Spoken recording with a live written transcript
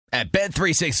At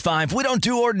Bet365, we don't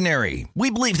do ordinary. We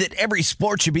believe that every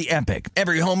sport should be epic.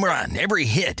 Every home run, every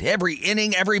hit, every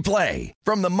inning, every play.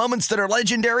 From the moments that are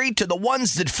legendary to the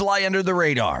ones that fly under the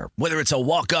radar. Whether it's a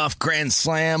walk-off grand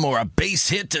slam or a base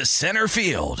hit to center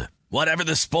field. Whatever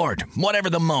the sport, whatever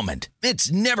the moment.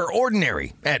 It's never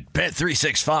ordinary at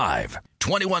Bet365.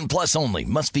 21 plus only.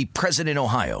 Must be present in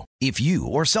Ohio. If you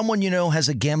or someone you know has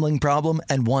a gambling problem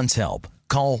and wants help,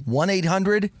 call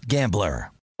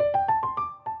 1-800-GAMBLER.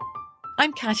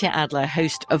 I'm Katya Adler,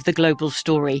 host of The Global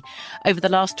Story. Over the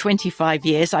last 25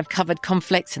 years, I've covered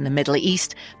conflicts in the Middle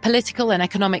East, political and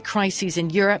economic crises in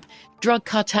Europe, drug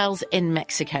cartels in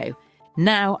Mexico.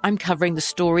 Now I'm covering the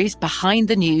stories behind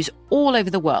the news all over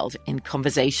the world in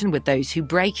conversation with those who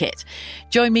break it.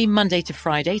 Join me Monday to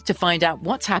Friday to find out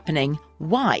what's happening,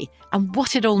 why, and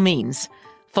what it all means.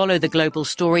 Follow The Global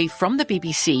Story from the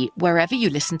BBC wherever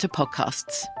you listen to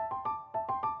podcasts.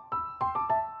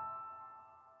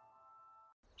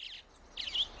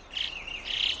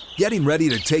 Getting ready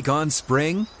to take on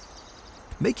spring?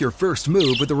 Make your first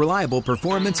move with the reliable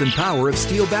performance and power of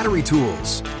Steel battery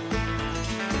tools.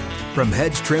 From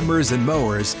hedge trimmers and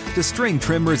mowers to string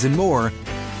trimmers and more,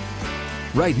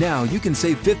 right now you can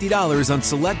save $50 on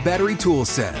select battery tool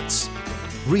sets.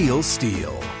 Real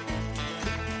Steel.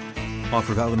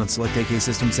 Offer valid on select AK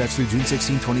system sets through June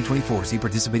 16, 2024. See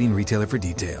participating retailer for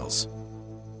details.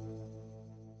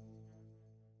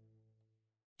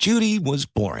 Judy was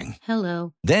boring.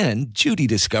 Hello. Then Judy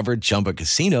discovered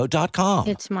ChumbaCasino.com.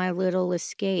 It's my little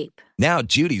escape. Now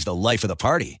Judy's the life of the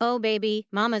party. Oh, baby,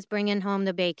 mama's bringing home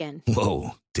the bacon.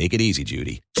 Whoa, take it easy,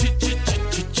 Judy.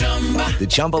 The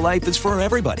Chumba life is for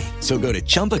everybody. So go to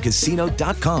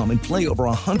ChumbaCasino.com and play over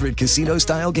 100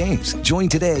 casino-style games. Join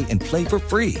today and play for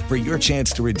free for your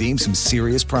chance to redeem some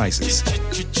serious prizes.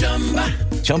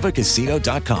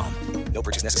 ChumbaCasino.com. No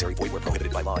purchase necessary. Void where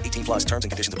prohibited by law. 18 plus terms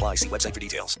and conditions apply. See website for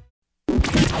details.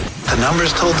 The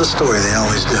numbers told the story. They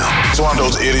always do. It's one of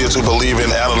those idiots who believe in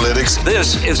analytics.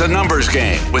 This is a numbers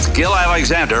game with Gil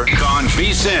Alexander on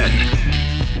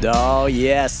VSiN. Oh,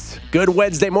 yes. Good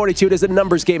Wednesday morning to you. It is a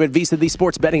numbers game at VSiN, the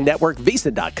sports betting network,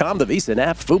 VSiN.com, the VSiN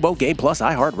app, Fubo, Game Plus,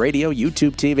 iHeartRadio,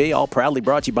 YouTube TV, all proudly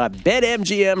brought to you by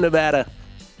BetMGM Nevada.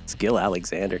 It's Gil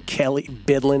Alexander, Kelly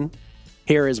Bidlin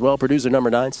here as well, producer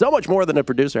number 9. So much more than a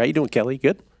producer. How you doing, Kelly?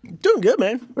 Good? Doing good,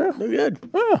 man. Yeah, doing good.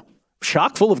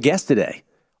 Chock full of guests today.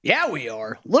 Yeah, we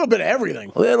are. A little bit of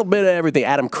everything. A little bit of everything.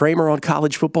 Adam Kramer on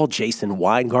college football. Jason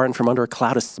Weingarten from Under a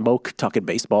Cloud of Smoke, talking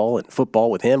baseball and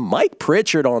football with him. Mike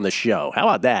Pritchard on the show. How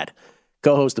about that?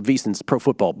 Co-host of VSiN's Pro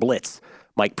Football Blitz.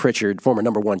 Mike Pritchard, former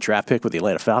number 1 draft pick with the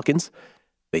Atlanta Falcons.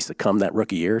 They succumbed that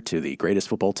rookie year to the greatest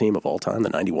football team of all time, the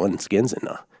 91 Skins in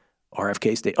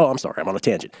RFK State. Oh, I'm sorry. I'm on a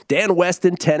tangent. Dan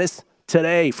Weston, tennis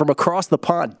today from across the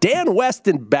pond. Dan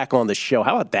Weston back on the show.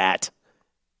 How about that?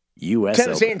 U.S.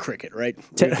 Tennis Open. and cricket, right?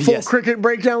 Full cricket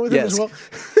breakdown with him as well.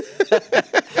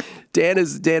 Dan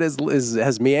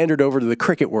has meandered over to the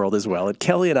cricket world as well. And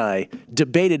Kelly and I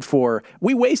debated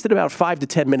we wasted about 5 to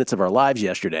 10 minutes of our lives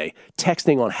yesterday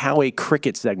texting on how a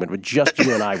cricket segment with just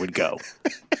you and I would go.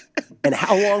 And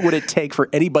how long would it take for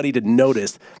anybody to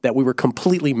notice that we were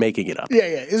completely making it up? Yeah.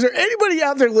 Is there anybody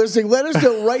out there listening? Let us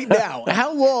know right now.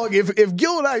 How long, if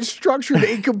Gil and I structured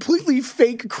a completely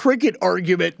fake cricket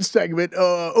argument segment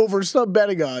over some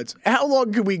betting odds, how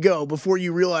long could we go before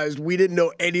you realized we didn't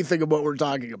know anything about what we're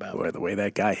talking about? Boy, the way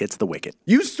that guy hits the wicket.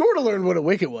 You sort of learned what a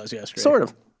wicket was yesterday. Sort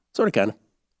of, kind of.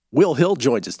 Will Hill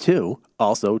joins us, too,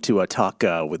 also to talk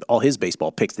with all his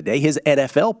baseball picks today, his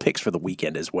NFL picks for the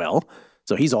weekend as well.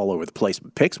 So he's all over the place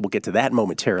with picks. We'll get to that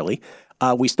momentarily.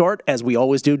 We start, as we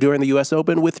always do during the U.S.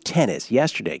 Open, with tennis.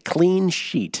 Yesterday, clean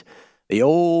sheet. The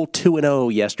old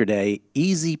 2-0 yesterday.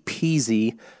 Easy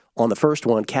peasy on the first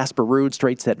one. Casper Ruud,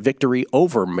 straight set victory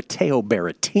over Matteo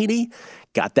Berrettini.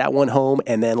 Got that one home.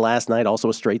 And then last night, also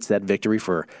a straight set victory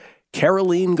for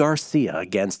Caroline Garcia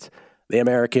against the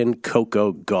American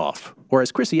Coco Gauff. Or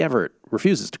as Chrissy Everett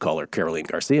refuses to call her Caroline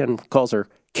Garcia and calls her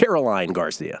Caroline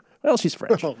Garcia. Well, she's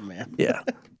French. Oh, man. Yeah,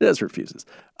 just refuses.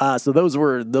 So those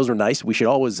were nice. We should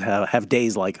always have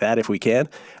days like that if we can.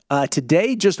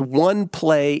 Today, just one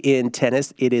play in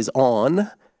tennis. It is on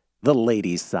the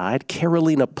ladies' side.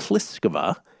 Karolina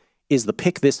Pliskova is the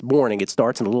pick this morning. It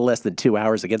starts in a little less than 2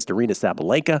 hours against Aryna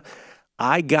Sabalenka.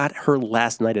 I got her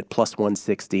last night at plus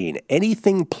 116.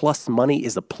 Anything plus money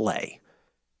is a play.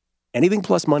 Anything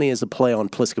plus money is a play on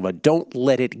Pliskova. Don't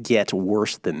let it get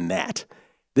worse than that.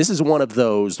 This is one of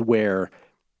those where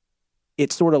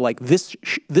it's sort of like this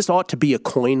ought to be a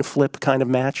coin flip kind of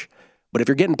match. But if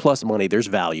you're getting plus money, there's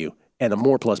value. And the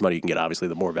more plus money you can get, obviously,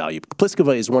 the more value.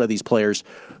 Pliskova is one of these players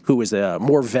who is a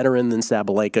more veteran than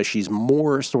Sabalenka. She's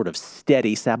more sort of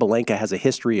steady. Sabalenka has a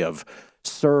history of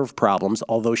serve problems,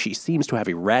 although she seems to have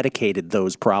eradicated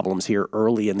those problems here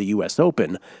early in the U.S.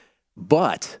 Open.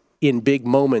 But in big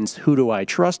moments, who do I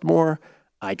trust more?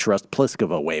 I trust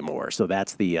Pliskova way more. So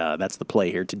that's the play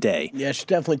here today. Yeah, she's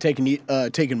definitely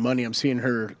taking money. I'm seeing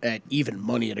her at even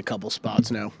money at a couple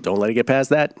spots now. Don't let it get past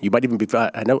that. You might even be.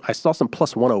 I know I saw some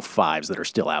plus 105s that are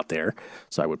still out there,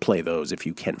 so I would play those if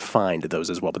you can find those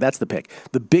as well. But that's the pick.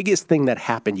 The biggest thing that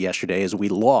happened yesterday is we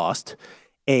lost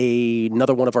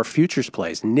another one of our futures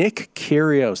plays, Nick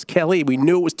Kyrgios. Kelly, we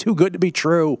knew it was too good to be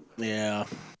true. Yeah,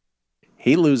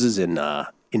 he loses in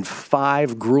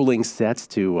 5 grueling sets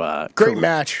to great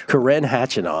match. Karen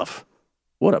Khachanov.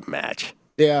 What a match.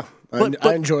 Yeah, I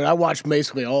enjoyed it. I watched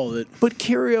basically all of it. But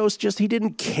Kyrgios he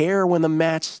didn't care when the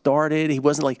match started. He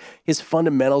wasn't like, his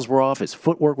fundamentals were off. His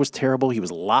footwork was terrible. He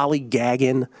was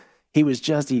lollygagging. He was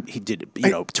just, he did,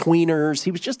 tweeners.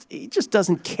 He just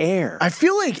doesn't care. I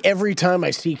feel like every time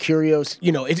I see Kyrgios,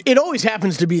 it always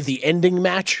happens to be the ending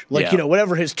match. Like,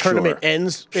 whenever his tournament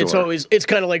ends, it's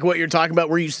kind of like what you're talking about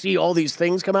where you see all these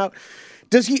things come out.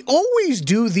 Does he always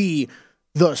do the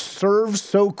serve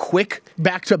so quick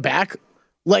back to back?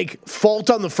 Like fault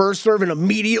on the first serve and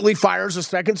immediately fires a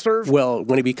second serve? Well,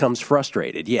 when he becomes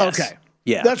frustrated, yes. Okay.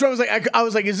 Yeah. That's what I was like. I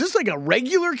was like, is this like a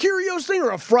regular Kyrgios thing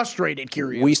or a frustrated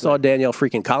Kyrgios We saw Danielle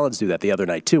freaking Collins do that the other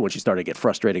night, too, when she started to get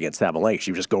frustrated against Sabalenka.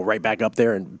 She would just go right back up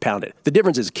there and pound it. The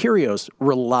difference is Kyrgios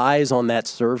relies on that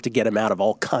serve to get him out of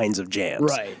all kinds of jams.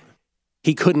 Right.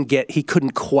 He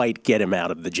couldn't quite get him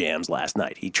out of the jams last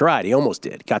night. He tried. He almost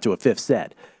did. Got to a 5th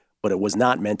set. But it was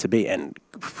not meant to be. And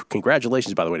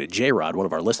congratulations, by the way, to J-Rod, one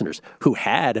of our listeners, who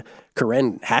had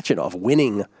Karen Khachanov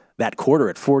winning that quarter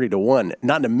at 40-1.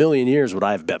 Not in a million years would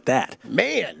I have bet that.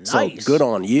 Man, nice. So good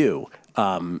on you.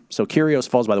 So Kyrgios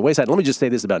falls by the wayside. Let me just say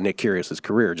this about Nick Kyrgios'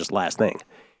 career, just last thing.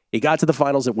 He got to the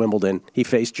finals at Wimbledon. He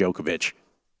faced Djokovic.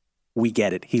 We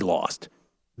get it. He lost.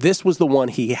 This was the one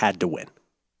he had to win.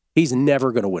 He's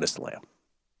never going to win a slam.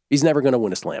 He's never going to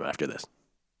win a slam after this.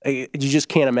 You just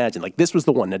can't imagine. Like, this was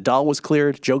the one. Nadal was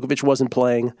cleared. Djokovic wasn't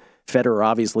playing. Federer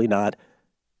obviously not.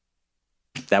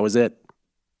 That was it.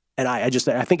 And I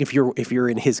think if you're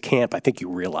in his camp, I think you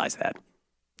realize that.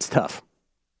 It's tough.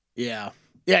 Yeah.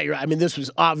 Yeah, you're right. I mean, this was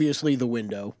obviously the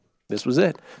window. This was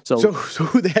it. So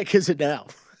who the heck is it now?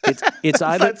 It's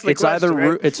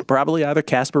probably either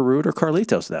Casper Ruud or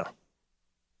Carlitos now.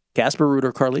 Casper Ruud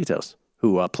or Carlitos,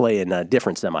 who play in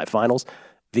different semifinals.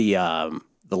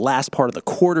 The last part of the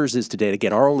quarters is today.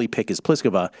 Again, our only pick is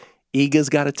Pliskova. Iga's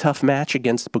got a tough match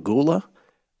against Pegula.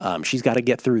 She's got to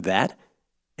get through that.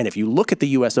 And if you look at the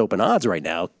U.S. Open odds right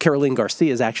now, Caroline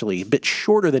Garcia is actually a bit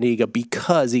shorter than Iga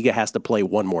because Iga has to play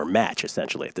one more match,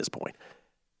 essentially, at this point.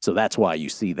 So that's why you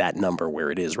see that number where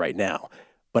it is right now.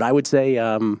 But I would say,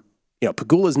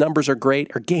 Pegula's numbers are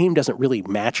great. Her game doesn't really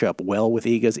match up well with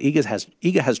Iga's.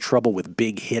 Iga has trouble with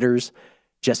big hitters.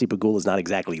 Jessie Pegula's not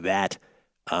exactly that.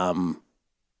 But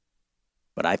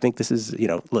I think this is,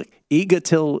 look, Iga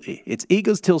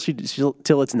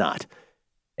till it's not.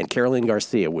 And Caroline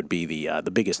Garcia would be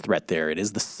the biggest threat there. It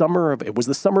was the summer of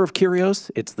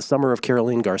Kyrgios. It's the summer of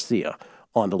Caroline Garcia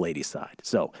on the ladies' side.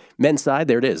 So men's side,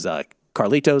 there it is.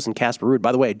 Carlitos and Casper Ruud.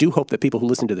 By the way, I do hope that people who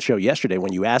listened to the show yesterday,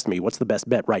 when you asked me what's the best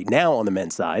bet right now on the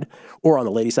men's side or on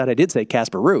the ladies' side, I did say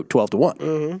Casper Ruud, 12-1.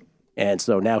 Mm-hmm. And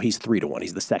so now he's 3-1.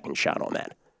 He's the second shot on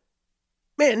that.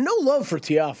 Man, no love for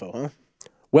Tiafoe, huh?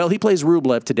 Well, he plays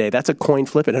Rublev today. That's a coin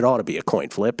flip, and it ought to be a coin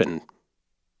flip. And,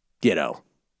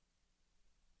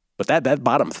 But that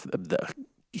bottom, the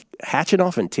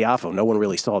Khachanov and Tiafoe, no one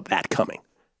really saw that coming,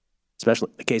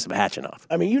 especially in the case of Khachanov.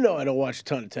 I mean, I don't watch a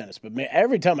ton of tennis, but man,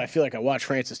 every time I feel like I watch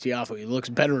Frances Tiafoe, he looks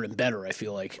better and better, I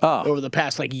feel like, over the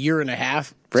past year and a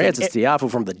half. Frances Tiafoe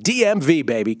from the DMV,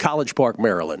 baby, College Park,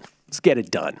 Maryland. Let's get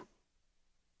it done.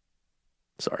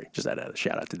 Sorry, just had a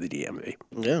shout out to the DMV.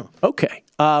 Yeah. Okay.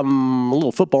 A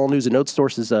little football news and notes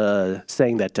sources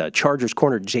saying that Chargers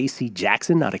corner J.C.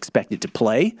 Jackson not expected to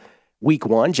play Week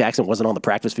 1. Jackson wasn't on the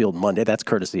practice field Monday. That's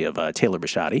courtesy of Taylor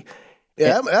Bisciotti.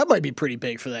 Yeah, that might be pretty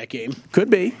big for that game.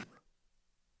 Could be.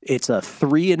 It's a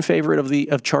 3 in favor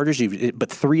of Chargers,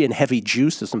 but 3 in heavy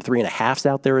juice. There's some 3.5s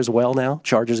out there as well now.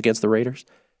 Chargers against the Raiders.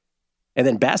 And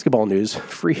then basketball news.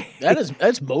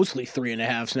 That's mostly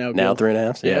 3.5s now. Now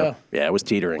 3.5s? Yeah. Yeah, it was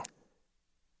teetering.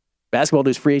 Basketball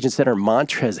news, free agent center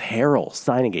Montrezl Harrell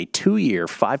signing a 2-year,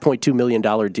 $5.2 million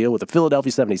deal with the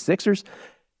Philadelphia 76ers.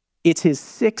 It's his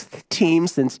 6th team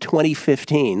since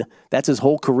 2015. That's his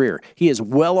whole career. He is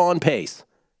well on pace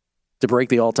to break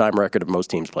the all-time record of most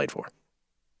teams played for.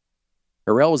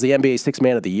 Harrell was the NBA Sixth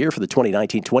Man of the Year for the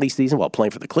 2019-20 season while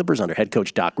playing for the Clippers under head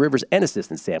coach Doc Rivers and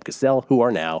assistant Sam Cassell, who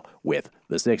are now with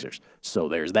the Sixers. So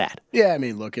there's that. Yeah, I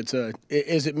mean, look,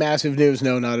 is it massive news?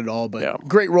 No, not at all. But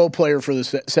great role player for the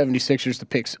 76ers to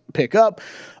pick up.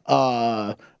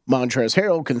 Montrezl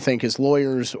Harrell can thank his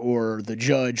lawyers or the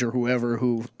judge or whoever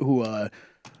who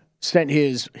sent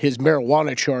his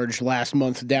marijuana charge last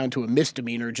month down to a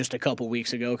misdemeanor just a couple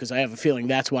weeks ago, because I have a feeling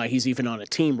that's why he's even on a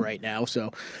team right now.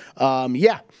 So,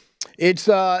 it's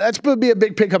that's going to be a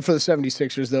big pickup for the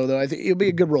 76ers, though. I think he'll be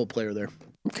a good role player there.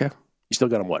 Okay. You still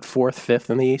got him, 4th,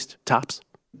 5th in the East? Tops?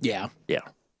 Yeah. Yeah.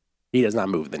 He does not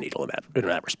move the needle in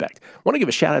that respect. I want to give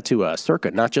a shout-out to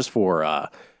Circa, not just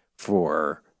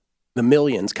for the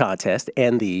Millions contest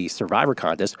and the Survivor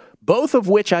contest, both of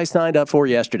which I signed up for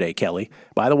yesterday, Kelly.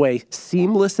 By the way,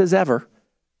 seamless as ever.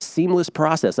 Seamless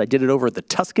process. I did it over at the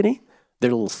Tuscany,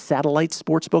 their little satellite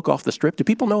sportsbook off the Strip. Do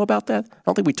people know about that? I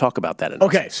don't think we talk about that enough.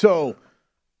 Okay, so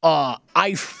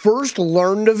I first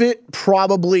learned of it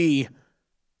probably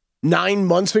 9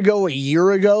 months ago, a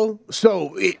year ago.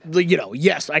 So,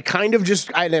 yes, I've kind of just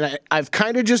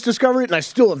discovered it, and I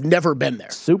still have never been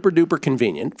there. Super duper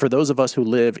convenient for those of us who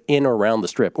live in or around the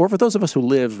Strip, or for those of us who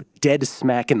live dead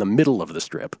smack in the middle of the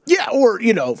Strip. Yeah, or,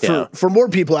 for more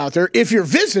people out there, if you're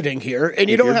visiting here and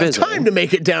you don't have time to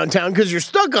make it downtown because you're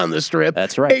stuck on the Strip,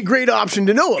 that's right. A great option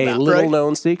to know about. A little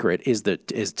known secret is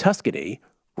Tuscany,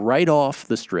 right off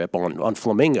the Strip on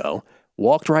Flamingo.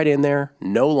 Walked right in there,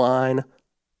 no line.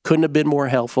 Couldn't have been more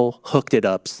helpful, hooked it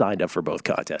up, signed up for both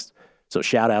contests. So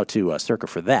shout out to Circa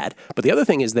for that. But the other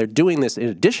thing is they're doing this in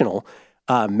additional.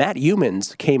 Matt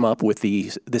Humans came up with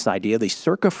this idea, the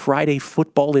Circa Friday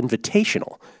Football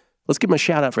Invitational. Let's give him a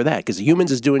shout out for that, because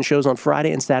Humans is doing shows on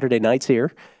Friday and Saturday nights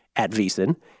here at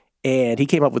VSiN. And he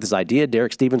came up with this idea.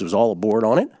 Derek Stevens was all aboard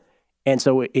on it. And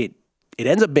so it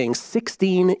ends up being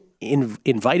 16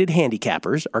 invited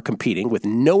handicappers are competing with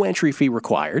no entry fee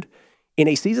required in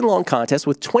a season-long contest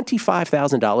with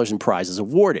 $25,000 in prizes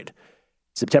awarded.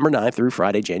 September 9th through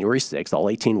Friday, January 6th, all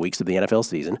 18 weeks of the NFL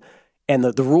season. And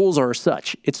the rules are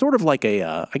such. It's sort of like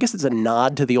I guess it's a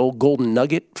nod to the old Golden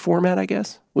Nugget format, I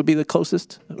guess, would be the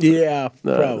closest. Yeah,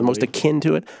 the most akin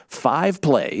to it. 5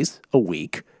 plays a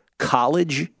week,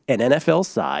 college and NFL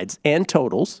sides and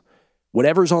totals.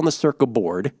 Whatever's on the Circa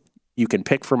board, you can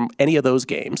pick from any of those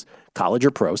games, college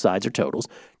or pro, sides or totals.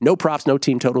 No props, no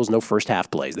team totals, no first half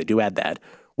plays. They do add that.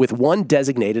 With one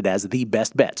designated as the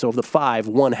best bet. So of the 5,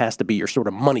 one has to be your sort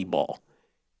of money ball.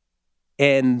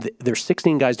 And there's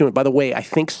 16 guys doing it. By the way, I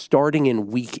think starting in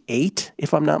week 8,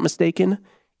 if I'm not mistaken,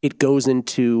 it goes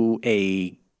into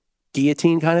a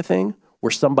guillotine kind of thing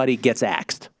where somebody gets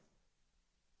axed.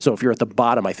 So if you're at the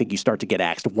bottom, I think you start to get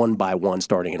axed one by one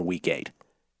starting in week 8.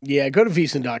 Yeah, go to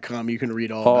VSiN.com. You can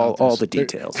read all the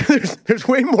details. There's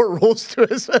way more rules to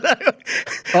it.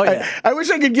 I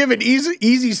wish I could give an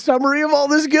easy summary of all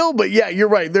this, Gil, but yeah, you're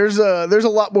right. There's a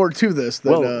lot more to this.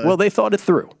 Than, they thought it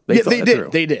through.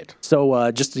 They did.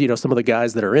 So just some of the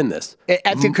guys that are in this.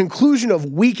 At the conclusion of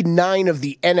week 9 of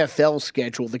the NFL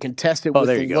schedule, the contestant with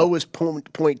the lowest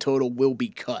point total will be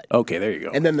cut. Okay, there you go.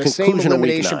 And then the same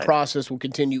elimination process will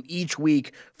continue each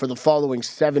week for the following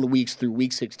 7 weeks through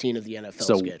week 16 of the NFL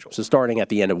schedule. So starting at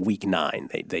the end of week 9,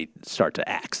 they start to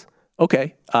axe.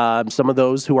 Okay, some of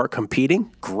those who are competing,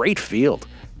 great field.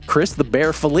 Chris the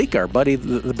Bear Felica, our buddy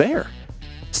the Bear.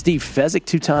 Steve Fezzik,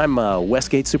 2-time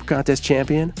Westgate Super Contest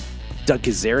champion. Doug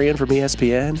Kazarian from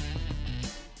ESPN.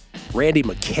 Randy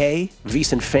McKay,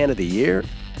 VSiN Fan of the Year.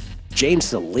 James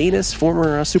Salinas,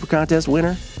 former Super Contest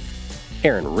winner.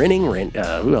 Aaron Rinning,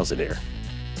 who else in here?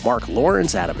 Mark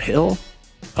Lawrence, Adam Hill.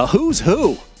 A who's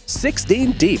who,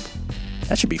 16 deep.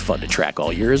 That should be fun to track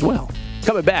all year as well.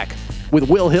 Coming back with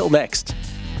Will Hill next.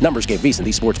 Numbers Game VSiN,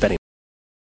 the Sports Betting.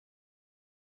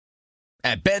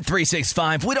 At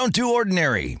Bet365, we don't do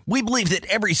ordinary. We believe that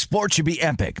every sport should be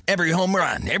epic. Every home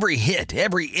run, every hit,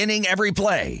 every inning, every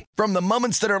play. From the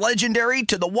moments that are legendary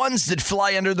to the ones that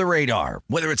fly under the radar.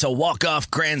 Whether it's a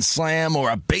walk-off grand slam or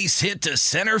a base hit to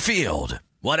center field.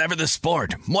 Whatever the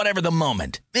sport, whatever the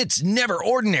moment, it's never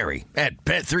ordinary at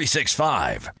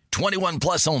Bet365. 21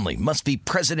 plus only. Must be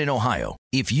present in Ohio.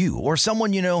 If you or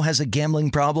someone you know has a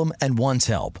gambling problem and wants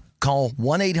help, call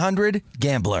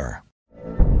 1-800-GAMBLER.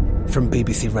 From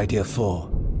BBC Radio 4,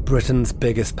 Britain's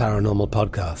biggest paranormal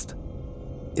podcast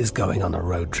is going on a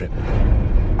road trip.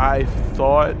 I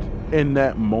thought in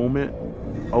that moment,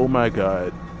 oh my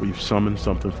God, we've summoned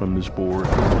something from this board.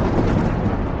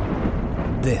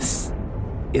 This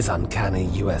is Uncanny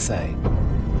USA.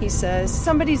 He says,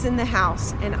 somebody's in the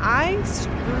house, and I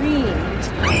screamed.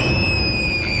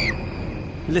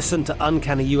 Listen to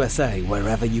Uncanny USA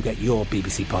wherever you get your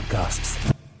BBC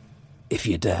podcasts, if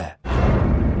you dare.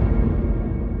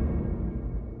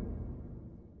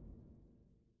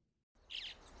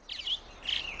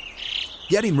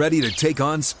 Getting ready to take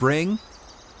on spring?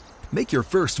 Make your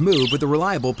first move with the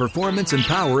reliable performance and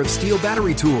power of Steel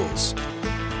battery tools.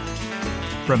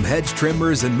 From hedge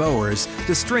trimmers and mowers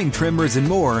to string trimmers and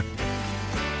more,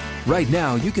 right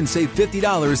now you can save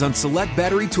 $50 on select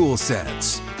battery tool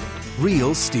sets.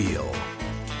 Real Steel.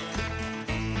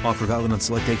 Offer valid on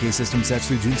select AK system sets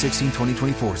through June 16,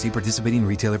 2024. See participating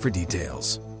retailer for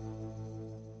details.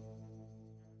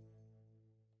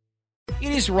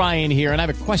 It is Ryan here, and I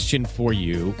have a question for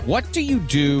you. What do you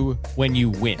do when you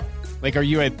win? Like, are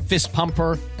you a fist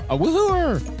pumper, a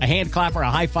woohooer, a hand clapper, a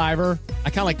high fiver?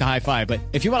 I kind of like the high five, but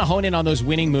if you want to hone in on those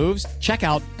winning moves, check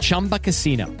out Chumba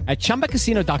Casino. At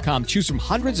ChumbaCasino.com, choose from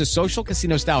hundreds of social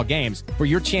casino-style games for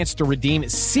your chance to redeem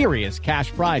serious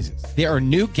cash prizes. There are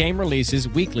new game releases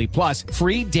weekly, plus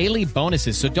free daily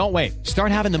bonuses, so don't wait.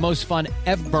 Start having the most fun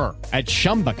ever at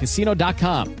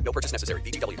ChumbaCasino.com. No purchase necessary.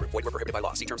 VGW. Void where prohibited by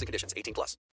law. See terms and conditions.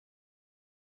 18+.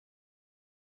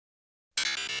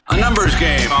 A numbers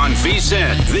game on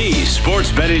VSiN, the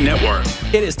sports betting network.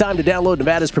 It is time to download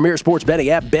Nevada's premier sports betting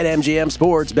app, BetMGM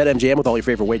Sports. BetMGM with all your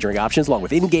favorite wagering options, along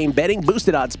with in-game betting,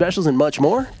 boosted odds specials, and much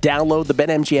more. Download the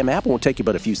BetMGM app. It won't take you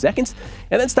but a few seconds.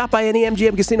 And then stop by any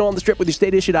MGM casino on the Strip with your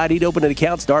state-issued ID to open an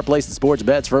account. Start placing sports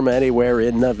bets from anywhere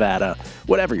in Nevada.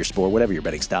 Whatever your sport, whatever your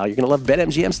betting style, you're going to love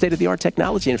BetMGM state-of-the-art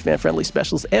technology and fan-friendly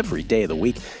specials every day of the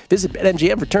week. Visit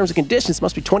BetMGM for terms and conditions.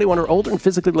 Must be 21 or older and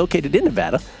physically located in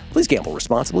Nevada. Please gamble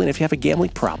responsibly, and if you have a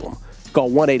gambling problem, call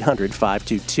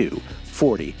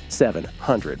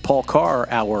 1-800-522-4700. Paul Carr,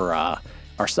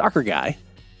 our soccer guy,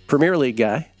 Premier League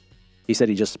guy, he said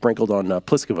he just sprinkled on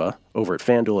Pliskova over at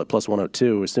FanDuel at plus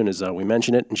 102 as soon as we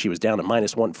mentioned it, and she was down to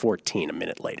minus 114 a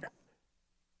minute later.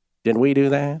 Didn't we do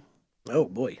that? Oh,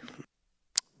 boy.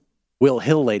 Will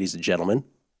Hill, ladies and gentlemen,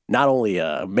 not only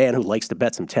a man who likes to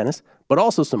bet some tennis, but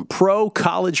also some pro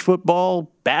college football,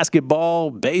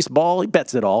 basketball, baseball. He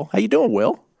bets it all. How you doing,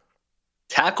 Will?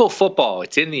 Tackle football.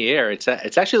 It's in the air. It's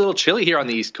actually a little chilly here on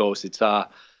the East Coast. It's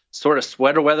sort of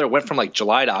sweater weather. It went from like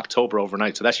July to October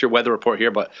overnight. So that's your weather report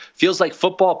here. But feels like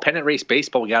football, pennant race,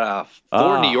 baseball. We got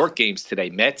 4 New York games today.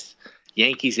 Mets,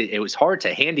 Yankees. It was hard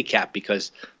to handicap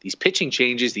because these pitching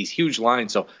changes, these huge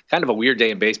lines. So kind of a weird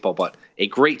day in baseball, but a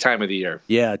great time of the year.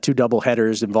 Yeah, 2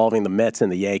 doubleheaders involving the Mets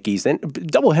and the Yankees. And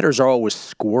doubleheaders are always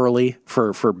squirrely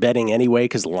for betting anyway,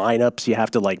 because lineups, you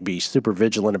have to like be super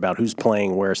vigilant about who's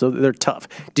playing where. So they're tough.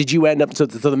 Did you end up, so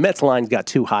the Mets lines got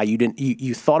too high.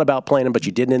 You thought about playing them, but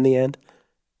you didn't in the end?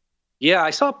 Yeah, I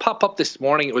saw it pop up this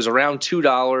morning. It was around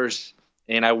 $2.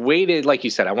 And I waited, like you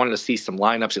said, I wanted to see some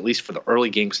lineups, at least for the early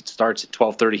games. It starts at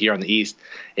 12:30 here on the East.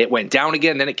 It went down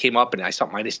again, then it came up, and I saw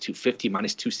minus 250,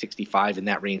 minus 265 in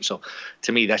that range. So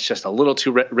to me, that's just a little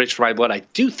too rich for my blood. I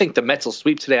do think the Mets will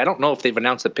sweep today. I don't know if they've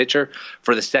announced the pitcher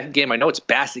for the second game. I know it's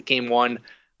Bassett game 1.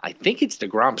 I think it's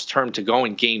DeGrom's turn to go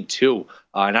in game 2.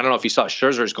 And I don't know if you saw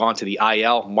Scherzer's gone to the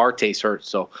IL. Marte's hurt.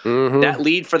 So that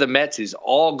lead for the Mets is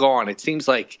all gone. It seems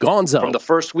like Gonzo. From the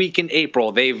first week in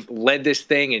April, they've led this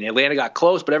thing, and Atlanta got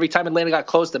close. But every time Atlanta got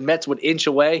close, the Mets would inch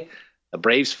away. The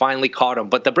Braves finally caught them.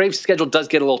 But the Braves' schedule does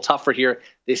get a little tougher here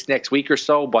this next week or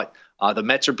so. But the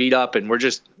Mets are beat up, and we're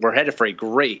headed for a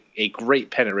great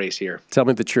pennant race here. Tell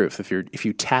me the truth. If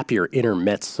you tap your inner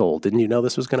Mets soul, didn't you know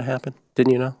this was going to happen?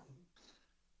 Didn't you know?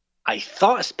 I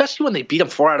thought, especially when they beat them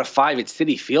 4 out of 5 at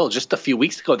Citi Field just a few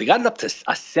weeks ago, they got it up to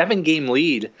a 7-game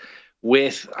lead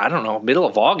with, I don't know, middle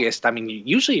of August. I mean,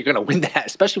 usually you're going to win that,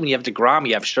 especially when you have DeGrom,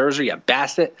 you have Scherzer, you have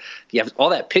Bassett, you have all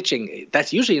that pitching.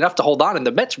 That's usually enough to hold on. And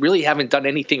the Mets really haven't done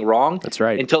anything wrong. That's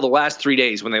right. Until the last 3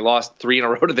 days when they lost 3 in a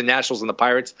row to the Nationals and the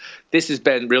Pirates. This has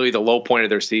been really the low point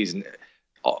of their season.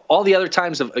 All the other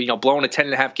times of blowing a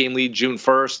 10.5 game lead June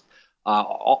 1st,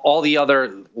 all the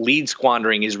other lead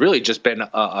squandering has really just been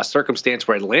a circumstance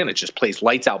where Atlanta just plays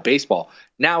lights out baseball.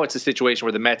 Now it's a situation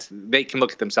where the Mets, they can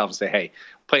look at themselves and say, hey,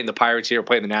 playing the Pirates here,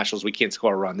 playing the Nationals, we can't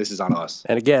score a run. This is on us.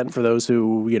 And again, for those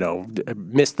who,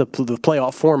 missed the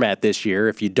playoff format this year,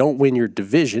 if you don't win your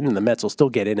division, and the Mets will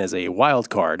still get in as a wild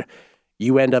card,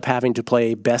 you end up having to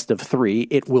play best of 3.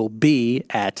 It will be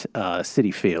at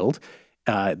Citi Field.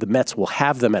 The Mets will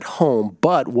have them at home,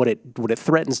 but what it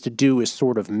threatens to do is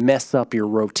sort of mess up your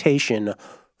rotation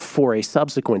for a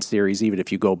subsequent series, even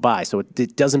if you go by. So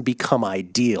it doesn't become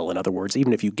ideal, in other words,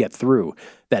 even if you get through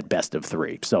that best of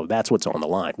 3. So that's what's on the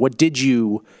line. What did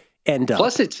you end up?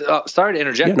 Plus, it's sorry to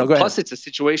interject. Yeah, no, go plus, ahead. it's a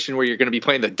situation where you're going to be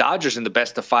playing the Dodgers in the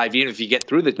best of 5, even if you get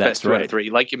through the best of 3.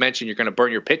 Like you mentioned, you're going to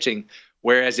burn your pitching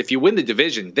Whereas if you win the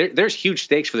division, there's huge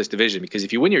stakes for this division, because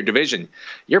if you win your division,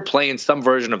 you're playing some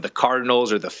version of the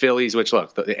Cardinals or the Phillies, which,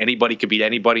 look, anybody could beat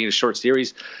anybody in a short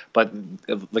series. But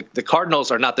the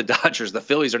Cardinals are not the Dodgers. The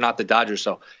Phillies are not the Dodgers.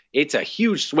 So it's a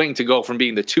huge swing to go from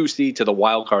being the 2 seed to the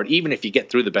wild card, even if you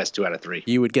get through the best 2 out of 3.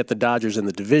 You would get the Dodgers in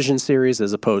the division series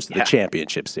as opposed to the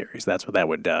championship series. That's what that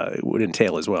would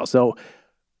entail as well. So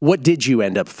what did you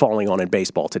end up falling on in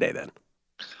baseball today then?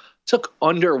 Took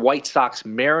under White Sox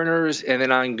Mariners, and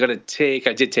then I did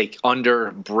take under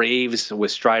Braves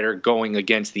with Strider going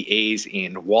against the A's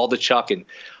and Waldichuk. And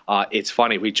it's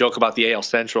funny, we joke about the AL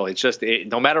Central. It's just,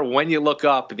 no matter when you look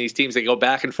up, and these teams, they go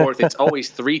back and forth, it's always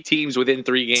 3 teams within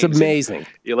 3 games. It's amazing. And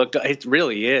you look, it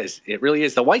really is. It really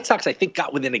is. The White Sox, I think,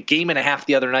 got within a game and a half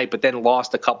the other night, but then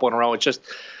lost a couple in a row. It's just,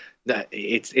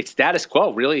 it's status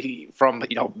quo, really, from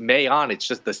May on. It's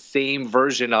just the same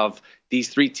version of these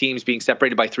 3 teams being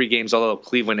separated by 3 games, although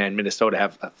Cleveland and Minnesota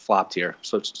have flopped here.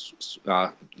 So it's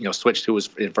switched who was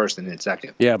in first and in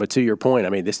second. Yeah, but to your point, I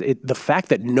mean, the fact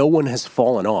that no one has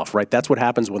fallen off, right? That's what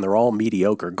happens when they're all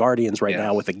mediocre. Guardians right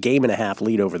now with a game and a half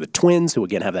lead over the Twins, who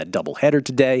again have that doubleheader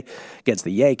today against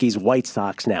the Yankees. White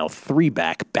Sox now 3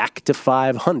 back to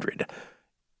 500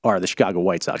 are the Chicago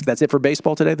White Sox. That's it for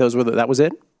baseball today. That was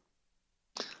it.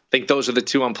 I think those are the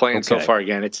 2 I'm playing so far.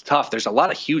 Again, it's tough. There's a lot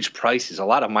of huge prices, a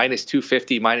lot of minus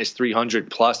 250, minus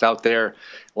 300 plus out there,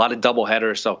 a lot of double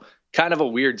headers. So kind of a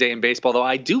weird day in baseball, though.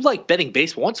 I do like betting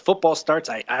baseball. Once football starts,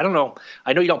 I don't know.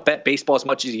 I know you don't bet baseball as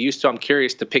much as you used to. I'm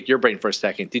curious to pick your brain for a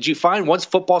second. Did you find once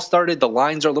football started, the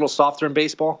lines are a little softer in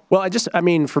baseball? Well,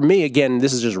 for me, again,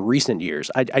 this is just recent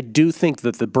years. I do think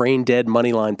that the brain dead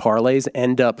money line parlays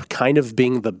end up kind of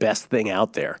being the best thing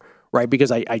out there. Right,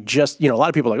 because I just, a lot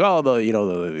of people are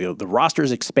like, the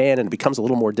rosters expand and it becomes a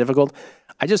little more difficult.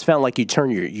 I just found like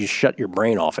you shut your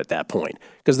brain off at that point,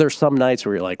 because there's some nights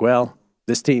where you're like, well,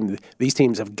 these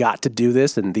teams have got to do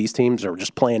this, and these teams are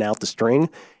just playing out the string.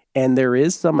 And there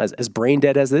is some, as brain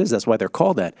dead as it is, that's why they're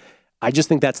called that. I just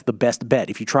think that's the best bet.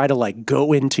 If you try to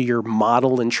go into your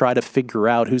model and try to figure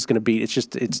out who's going to beat,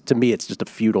 to me, it's just a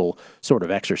futile sort of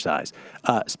exercise.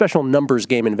 Special numbers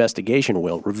game investigation,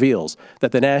 reveals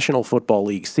that the National Football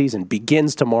League season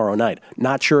begins tomorrow night.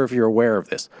 Not sure if you're aware of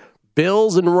this.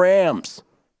 Bills and Rams.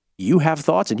 You have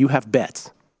thoughts and you have bets.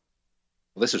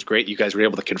 Well, this is great. You guys were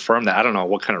able to confirm that. I don't know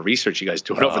what kind of research you guys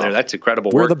doing over there. That's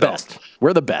incredible work.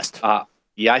 We're the best.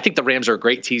 Yeah, I think the Rams are a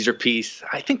great teaser piece.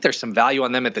 I think there's some value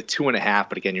on them at the 2.5,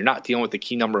 but again, you're not dealing with the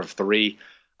key number of 3.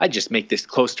 I just make this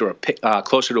closer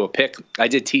to a pick. I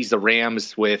did tease the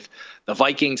Rams with the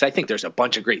Vikings. I think there's a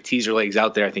bunch of great teaser legs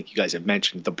out there. I think you guys have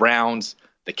mentioned the Browns,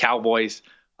 the Cowboys.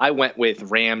 I went with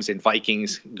Rams and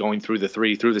Vikings going through the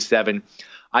 3, through the 7.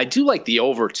 I do like the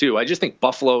over too. I just think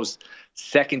Buffalo's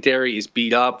secondary is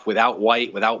beat up without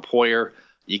White, without Poyer.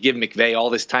 You give McVay all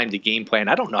this time to game plan.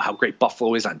 I don't know how great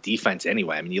Buffalo is on defense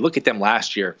anyway. I mean, you look at them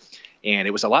last year, and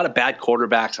it was a lot of bad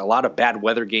quarterbacks, a lot of bad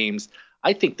weather games.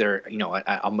 I think they're,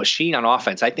 a machine on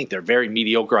offense. I think they're very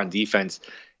mediocre on defense.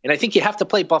 And I think you have to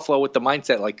play Buffalo with the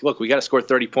mindset like, look, we got to score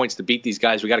 30 points to beat these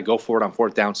guys. We got to go for it on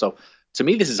 4th down. So to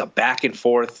me, this is a back and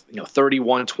forth,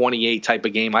 31-28 type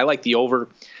of game. I like the over.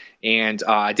 And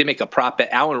I did make a prop bet.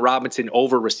 Allen Robinson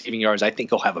over receiving yards. I think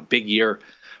he'll have a big year.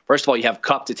 First of all, you have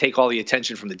Kupp to take all the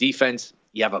attention from the defense.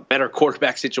 You have a better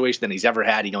quarterback situation than he's ever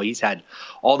had. He's had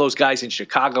all those guys in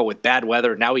Chicago with bad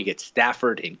weather. Now he gets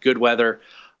Stafford in good weather.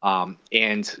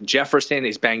 And Jefferson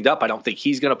is banged up. I don't think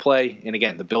he's going to play. And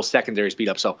again, the Bills secondary is beat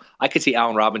up. So I could see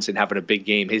Allen Robinson having a big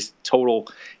game. His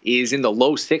total is in the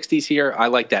low 60s here. I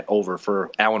like that over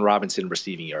for Allen Robinson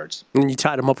receiving yards. And you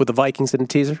tied him up with the Vikings in a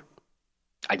teaser?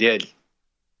 I did.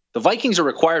 The Vikings are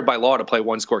required by law to play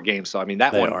one-score games, so I mean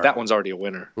that one's already a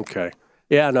winner. Okay.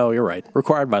 Yeah, no, you're right.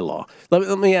 Required by law.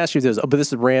 Let me ask you this. But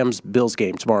this is Rams-Bills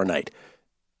game tomorrow night.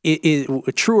 Is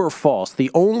true or false?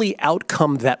 The only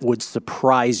outcome that would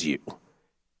surprise you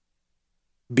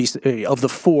of the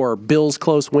 4: Bills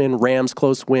close win, Rams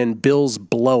close win, Bills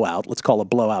blowout. Let's call it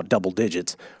blowout double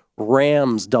digits.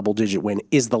 Rams double-digit win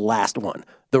is the last one.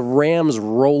 The Rams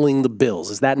rolling the Bills.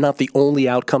 Is that not the only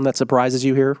outcome that surprises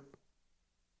you here?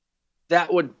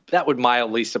 That would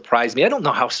mildly surprise me. I don't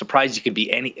know how surprised you can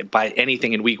be by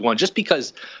anything in week 1, just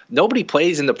because nobody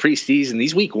plays in the preseason.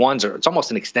 These week 1s it's almost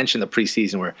an extension of the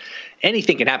preseason where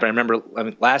anything can happen. I remember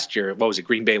last year,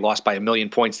 Green Bay lost by 1 million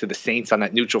points to the Saints on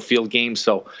that neutral field game.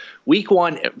 So week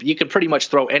 1, you can pretty much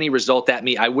throw any result at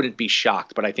me. I wouldn't be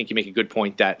shocked, but I think you make a good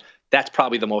point that that's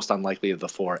probably the most unlikely of the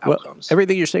 4 outcomes. Well,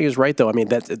 everything you're saying is right, though. I mean,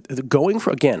 that's going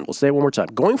from, again, we'll say it one more time,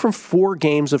 going from 4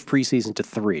 games of preseason to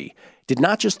 3 did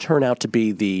not just turn out to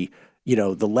be the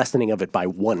the lessening of it by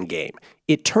one game.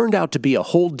 It turned out to be a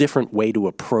whole different way to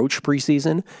approach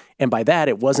preseason. And by that,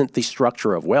 it wasn't the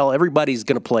structure of, well, everybody's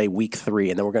going to play week 3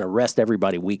 and then we're going to rest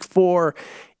everybody week 4.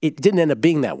 It didn't end up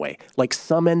being that way. Like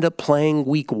some end up playing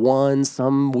week 1,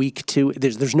 some week 2.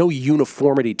 There's no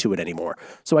uniformity to it anymore.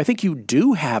 So I think you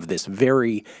do have this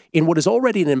in what is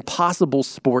already an impossible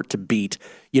sport to beat,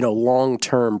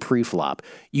 long-term pre-flop.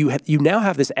 You now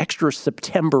have this extra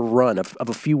September run of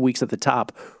a few weeks at the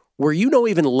top where you know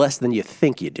even less than you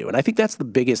think you do. And I think that's the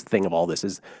biggest thing of all this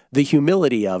is the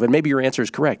humility of, and maybe your answer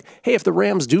is correct, hey, if the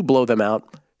Rams do blow them out,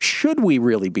 should we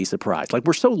really be surprised? Like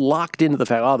we're so locked into the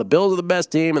fact, the Bills are the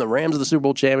best team and the Rams are the Super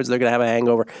Bowl champions, they're going to have a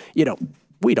hangover.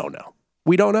 We don't know.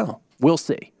 We don't know. We'll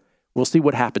see. We'll see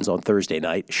what happens on Thursday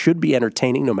night. Should be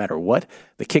entertaining no matter what.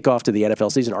 The kickoff to the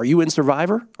NFL season. Are you in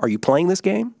Survivor? Are you playing this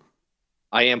game?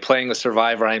 I am playing the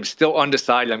Survivor. I am still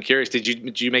undecided. I'm curious.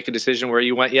 Did you make a decision where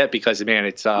you went yet? Because man,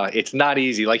 it's not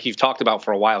easy. Like you've talked about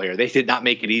for a while here, they did not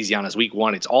make it easy on us week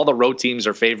 1. It's all the road teams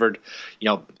are favored,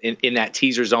 in that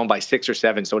teaser zone by 6 or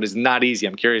 7. So it is not easy.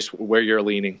 I'm curious where you're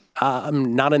leaning.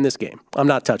 I'm not in this game. I'm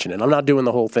not touching it. I'm not doing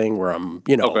the whole thing where I'm,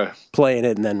 playing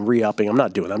it and then re-upping. I'm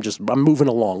not doing it. I'm moving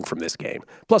along from this game.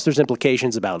 Plus, there's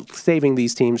implications about saving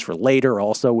these teams for later,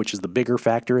 also, which is the bigger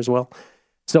factor as well.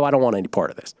 So I don't want any part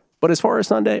of this. But as far as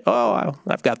Sunday,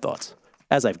 I've got thoughts,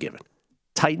 as I've given.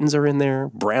 Titans are in there.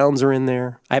 Browns are in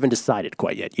there. I haven't decided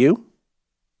quite yet. You?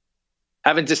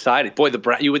 Haven't decided. Boy,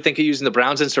 you would think of using the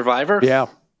Browns in Survivor? Yeah,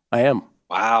 I am.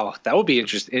 Wow, that would be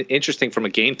interesting from a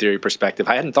game theory perspective.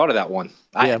 I hadn't thought of that one.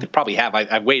 I probably have.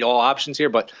 I've weighed all options here,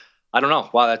 but I don't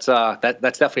know. Wow, that's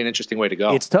definitely an interesting way to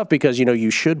go. It's tough because, you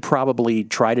should probably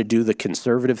try to do the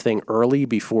conservative thing early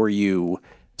before you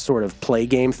sort of play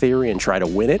game theory and try to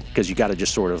win it, because you got to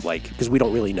just sort of because we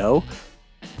don't really know.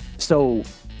 So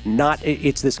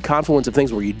it's this confluence of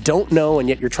things where you don't know and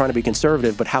yet you're trying to be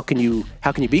conservative, but how can you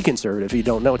be conservative if you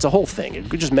don't know? It's a whole thing. It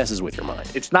just messes with your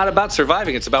mind. It's not about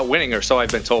surviving, it's about winning, or so I've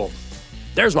been told.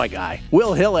 There's my guy,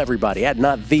 Will Hill, everybody, at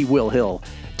not the Will Hill.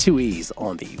 2 E's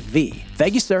on the V.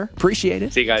 Thank you, sir. Appreciate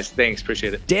it. See you guys. Thanks.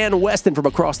 Appreciate it. Dan Weston from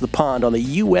across the pond on the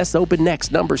U.S. Open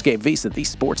next. Numbers Game, VSiN, the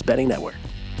Sports Betting Network.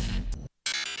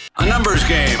 A numbers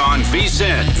game on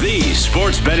VSiN, the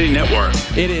Sports Betting Network.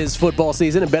 It is football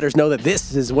season, and bettors know that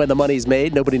this is when the money's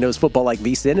made. Nobody knows football like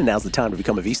VSiN, and now's the time to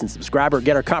become a VSiN subscriber.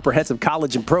 Get our comprehensive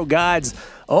college and pro guides.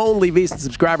 Only VSiN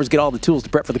subscribers get all the tools to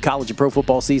prep for the college and pro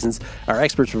football seasons. Our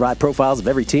experts provide profiles of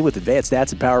every team with advanced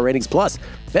stats and power ratings, plus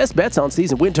best bets on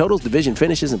season win totals, division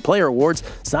finishes, and player awards.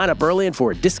 Sign up early, and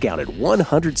for a discounted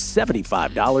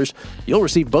 $175, you'll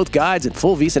receive both guides and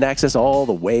full VSiN access all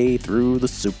the way through the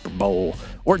Super Bowl.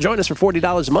 Or join us for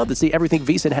 $40 a month and see everything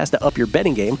VSiN has to up your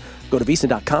betting game. Go to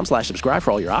VSiN.com/subscribe for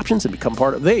all your options and become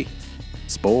part of the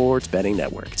Sports Betting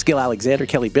Network. It's Gil Alexander.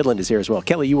 Kelly Bidland is here as well.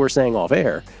 Kelly, you were saying off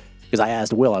air, because I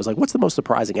asked Will, I was like, what's the most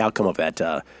surprising outcome of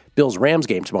that Bills-Rams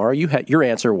game tomorrow? Your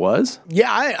answer was? Yeah,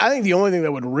 I think the only thing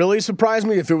that would really surprise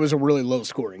me if it was a really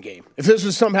low-scoring game. If this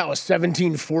was somehow a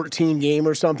 17-14 game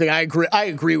or something, I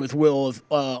agree with Will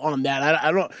on that.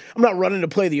 I'm not running to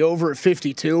play the over at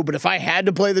 52, but if I had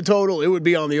to play the total, it would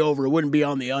be on the over. It wouldn't be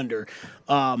on the under.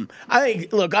 I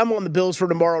think, look, I'm on the Bills for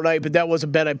tomorrow night, but that was a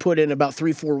bet I put in about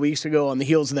 3-4 weeks ago on the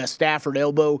heels of that Stafford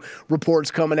elbow reports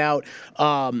coming out.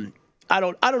 I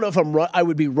don't know if I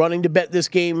would be running to bet this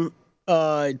game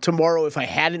tomorrow if I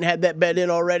hadn't had that bet in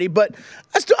already, but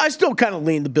I still kind of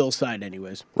lean the Bills side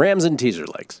anyways. Rams and teaser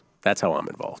legs. That's how I'm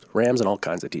involved. Rams and all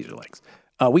kinds of teaser legs.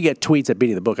 We get tweets at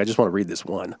Beating the Book. I just want to read this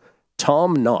one.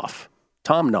 Tom Knopf,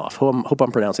 hope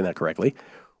I'm pronouncing that correctly,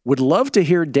 would love to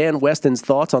hear Dan Weston's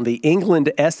thoughts on the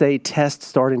England essay test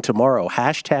starting tomorrow.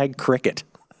 #cricket.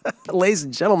 Ladies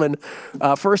and gentlemen,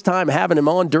 first time having him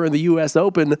on during the U.S.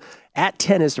 Open at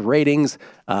Tennis Ratings.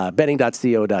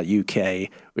 Betting.co.uk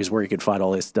is where you can find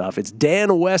all this stuff. It's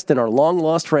Dan Weston, our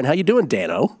long-lost friend. How you doing,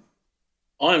 Dano?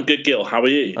 I'm good, Gil. How are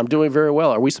you? I'm doing very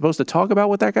well. Are we supposed to talk about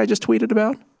what that guy just tweeted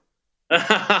about?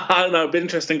 No, been an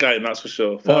interesting game, that's for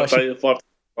sure.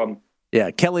 Yeah,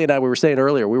 Kelly and I, we were saying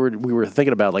earlier, we were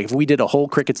thinking about, like, if we did a whole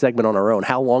cricket segment on our own,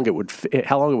 how long it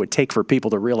would take for people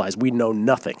to realize we know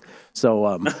nothing. So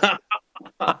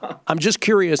I'm just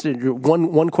curious,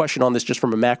 one question on this just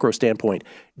from a macro standpoint.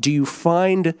 Do you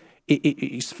find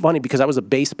it's funny because I was a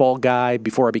baseball guy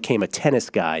before I became a tennis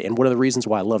guy, and one of the reasons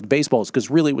why I loved baseball is because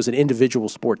really it was an individual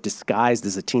sport disguised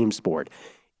as a team sport.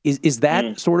 Is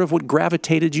that sort of what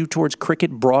gravitated you towards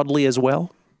cricket broadly as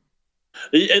well?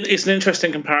 It's an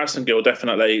interesting comparison, Gil,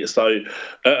 definitely. So,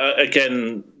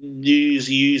 again,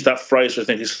 use that phrase which I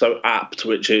think is so apt,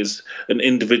 which is an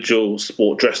individual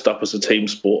sport dressed up as a team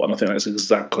sport, and I think that's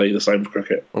exactly the same for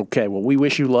cricket. Okay, well, we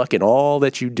wish you luck in all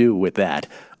that you do with that.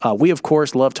 We, of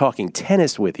course, love talking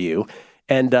tennis with you,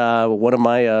 and one of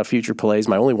my future plays,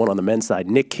 my only one on the men's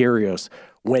side, Nick Kyrgios,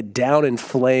 went down in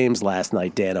flames last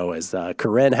night, Dano, as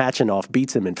Karen Khachanov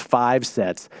beats him in 5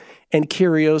 sets. And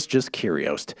Kyrgios just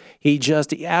Kyrgios'd. He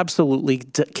absolutely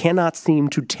cannot seem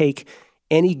to take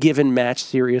any given match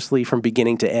seriously from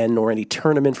beginning to end, or any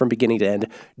tournament from beginning to end.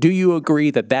 Do you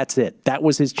agree that that's it? That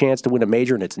was his chance to win a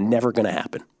major, and it's never going to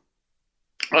happen?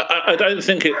 I don't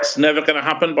think it's never going to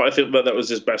happen, but I think that was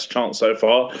his best chance so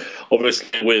far.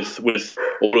 Obviously, with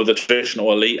all of the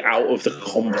traditional elite out of the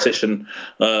competition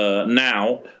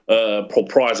now,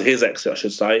 prior to his exit, I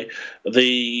should say,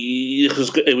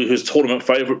 it was tournament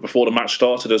favourite before the match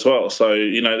started as well. So,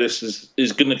 this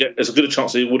is going to get as good a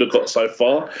chance as he would have got so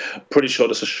far. Pretty sure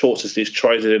that's the shortest he's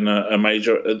traded in a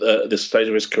major at this stage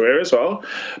of his career as well.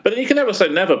 But you can never say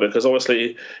never, because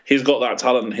obviously he's got that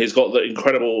talent. He's got the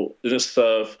incredible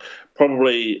serve.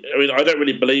 Probably, I don't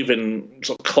really believe in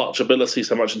sort of clutch ability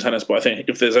so much in tennis, but I think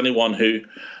if there's anyone who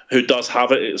does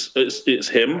have it, it's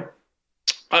him.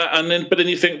 But then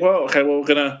you think, we're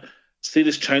going to see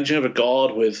this changing of a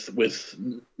guard with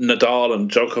Nadal and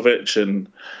Djokovic and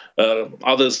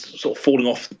others sort of falling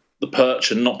off the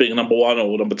perch and not being number 1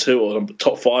 or number 2 or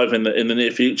top 5 in the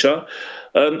near future.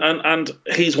 And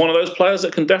he's one of those players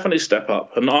that can definitely step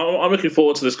up. And I'm looking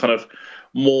forward to this kind of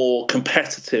more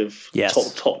competitive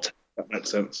top 10, if that makes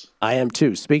sense. I am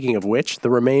too. Speaking of which, the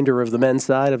remainder of the men's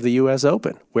side of the U.S.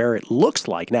 Open, where it looks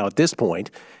like now at this point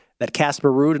that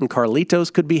Casper Ruud and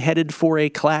Carlitos could be headed for a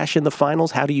clash in the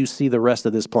finals. How do you see the rest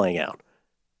of this playing out?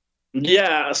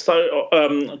 Yeah,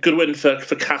 so good win for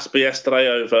Casper yesterday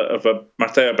over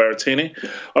Matteo Berrettini.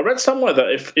 I read somewhere that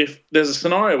if there's a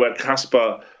scenario where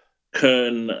Casper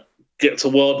can get to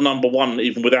world number 1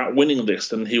 even without winning this,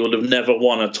 then he would have never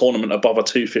won a tournament above a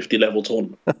 250 level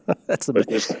tournament. That's a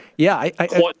bit. Yeah,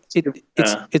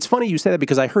 it's funny you say that,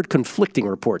 because I heard conflicting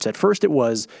reports. At first, it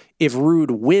was if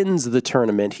Ruud wins the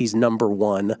tournament, he's number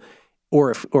 1. Or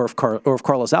if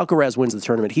Carlos Alcaraz wins the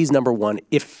tournament, he's number 1.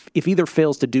 If either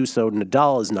fails to do so,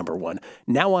 Nadal is number 1.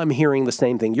 Now I'm hearing the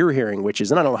same thing you're hearing, which is,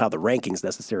 and I don't know how the rankings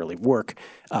necessarily work.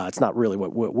 It's not really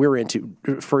what we're into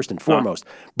first and foremost.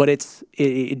 But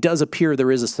it does appear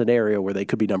there is a scenario where they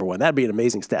could be number 1. That'd be an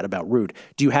amazing stat about Ruud.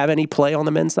 Do you have any play on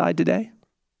the men's side today?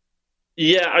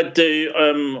 Yeah, I do.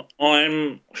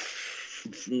 I'm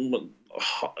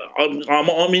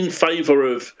in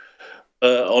favour of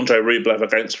Andrei Rublev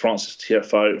against Francis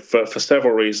Tiafoe for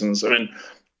several reasons. I mean,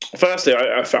 firstly,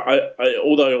 I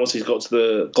although obviously he's got to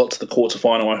the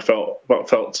quarterfinal, I felt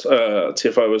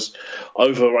Tiafoe was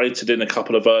overrated in a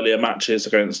couple of earlier matches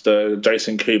against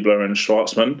Jason Kubler and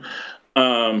Schwartzman,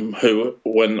 who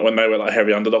when they were like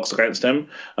heavy underdogs against him,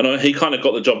 and he kind of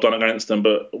got the job done against them,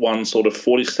 but won sort of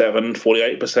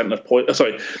 48% of points.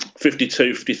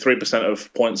 53%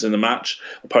 of points in the match.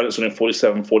 Opponents winning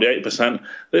 48%.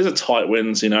 These are tight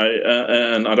wins, and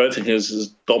I don't think he's as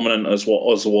dominant as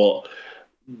what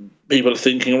people are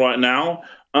thinking right now.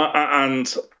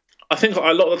 And I think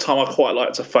a lot of the time I quite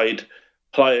like to fade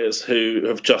players who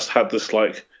have just had this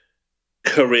like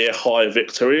career high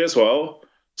victory as well.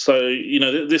 So,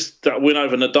 that win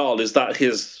over Nadal, is that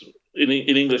his, in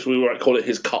English we might call it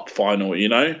his cup final,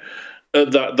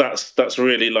 that's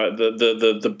really like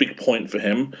the big point for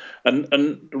him. And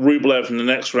Rublev in the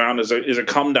next round is a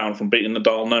come down from beating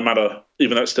Nadal, no matter,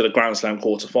 even though it's still a Grand Slam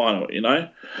quarter final,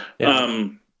 Yeah.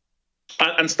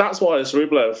 And stats-wise,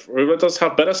 Rublev does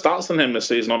have better stats than him this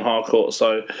season on hard court.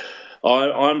 So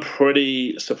I'm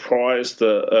pretty surprised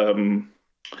that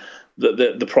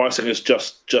the pricing is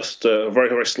just a very,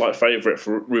 very slight favourite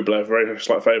for Rublev, very, very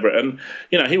slight favourite. And,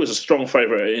 he was a strong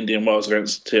favourite at Indian Wells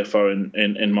against Tiafoe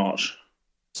in March.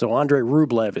 So Andrei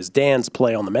Rublev is Dan's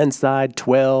play on the men's side,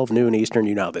 12 noon Eastern.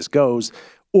 You know how this goes.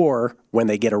 Or when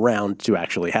they get around to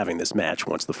actually having this match,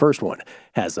 once the first one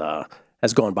has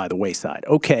gone by the wayside.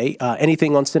 Okay,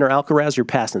 anything on Sinner Alcaraz? You're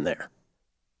passing there.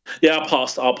 Yeah, I'll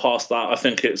pass that. I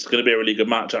think it's going to be a really good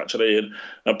match, actually, and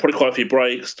probably quite a few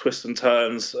breaks, twists and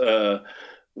turns.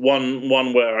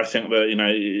 One where I think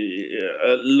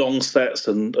that long sets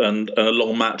and a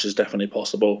long match is definitely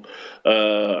possible.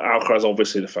 Alcaraz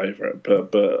obviously the favourite,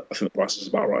 but I think the price is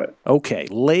about right. Okay,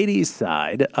 ladies'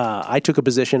 side, I took a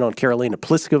position on Karolina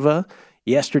Pliskova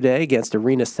yesterday against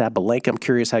Aryna Sabalenka. I'm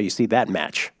curious how you see that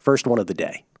match. First one of the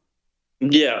day.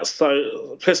 Yeah,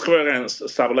 so Pliskova against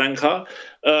Sabalenka.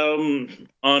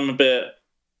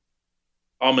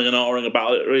 umming and ahhing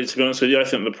about it, really, to be honest with you. I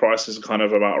think the price is kind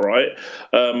of about right.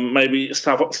 Maybe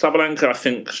Sabalenka, I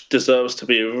think, deserves to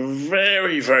be a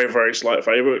very, very, very slight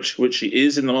favourite, which she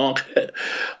is in the market.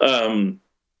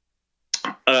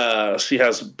 She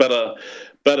has better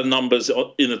numbers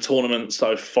in the tournament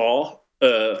so far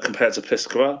compared to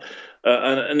Pliskova.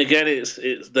 And again,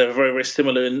 they're very, very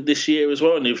similar in this year as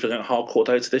well. And if you're looking at hardcore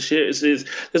data this year,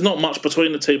 there's not much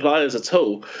between the two players at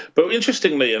all. But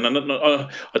interestingly, and I don't know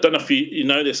if you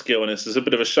know this, Gil, and this is a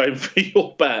bit of a shame for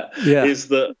your bet, is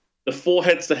that the 4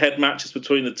 head-to-head matches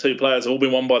between the two players have all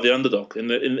been won by the underdog in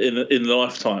the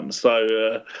lifetime.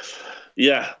 So.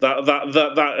 Those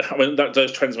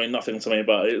trends mean nothing to me,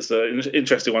 but it's an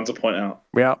interesting one to point out.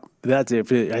 Yeah, that's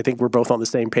it. I think we're both on the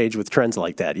same page with trends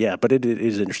like that. Yeah, but it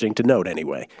is interesting to note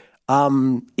anyway.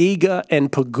 Iga and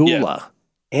Pegula. Yeah.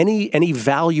 Any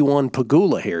value on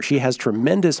Pegula here? She has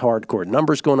tremendous hardcourt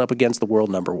numbers going up against the world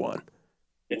number one.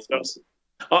 Yes,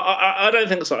 I don't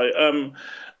think so.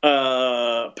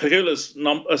 Pegula's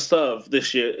serve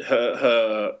this year,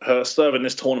 her serve in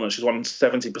this tournament, she's won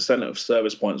 70% of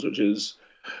service points, which is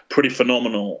pretty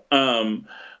phenomenal. But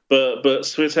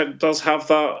Swiatek does have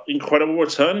that incredible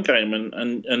return game,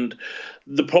 and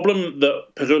the problem that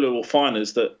Pegula will find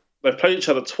is that they've played each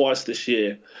other twice this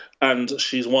year, and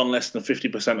she's won less than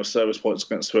 50% of service points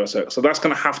against Swiatek. So that's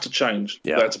going to have to change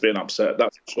there to be an upset,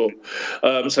 that's for sure.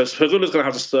 So Pegula's going to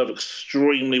have to serve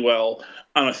extremely well,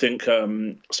 and I think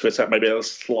Swiatek maybe has a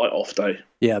slight off day.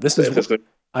 Yeah,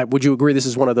 would you agree this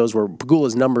is one of those where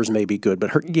Pegula's numbers may be good, but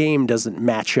her game doesn't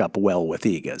match up well with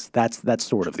Iga's? That's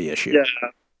sort of the issue.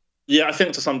 Yeah, I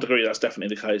think to some degree that's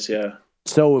definitely the case, yeah.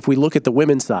 So if we look at the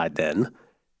women's side then,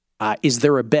 is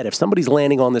there a bet? If somebody's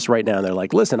landing on this right now and they're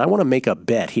like, listen, I want to make a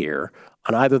bet here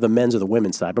on either the men's or the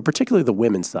women's side, but particularly the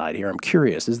women's side here, I'm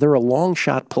curious, is there a long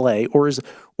shot play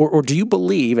or do you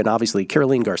believe, and obviously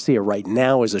Caroline Garcia right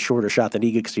now is a shorter shot than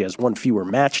Iga because she has one fewer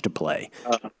match to play.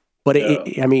 But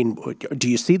do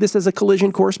you see this as a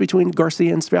collision course between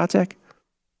Garcia and Swiatek?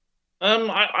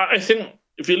 I think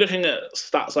if you're looking at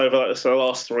stats over the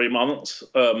last 3 months,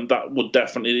 that would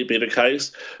definitely be the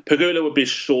case. Pegula would be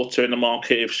shorter in the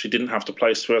market if she didn't have to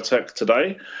play Swiatek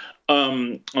today.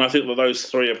 And I think that those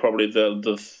three are probably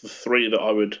the three that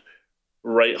I would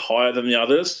rate higher than the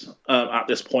others at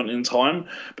this point in time.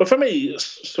 But for me,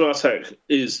 Swiatek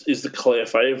is the clear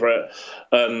favourite,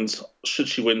 and should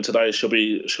she win today, she'll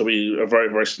be a very,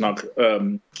 very snug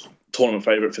tournament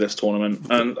favourite for this tournament.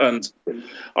 And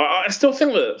I still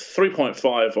think that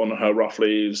 3.5 on her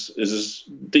roughly is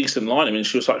a decent line. I mean,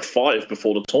 she was like 5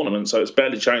 before the tournament, so it's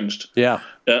barely changed. Yeah.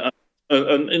 And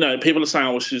people are saying,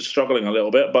 well, she's struggling a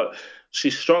little bit, but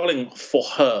she's struggling for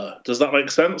her. Does that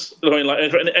make sense? I mean,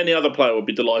 like any other player would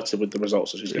be delighted with the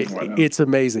results that she's getting right now. It's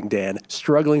amazing, Dan.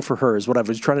 Struggling for her is what I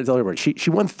was trying to tell everybody. She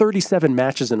won 37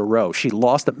 matches in a row. She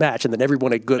lost a match, and then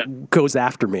everyone goes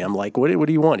after me. I'm like, what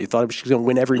do you want? You thought she was going to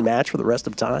win every match for the rest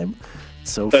of time?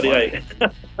 So 38.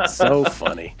 Funny. So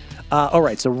funny. All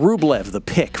right, so Rublev, the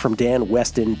pick from Dan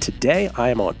Weston today. I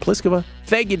am on Pliskova.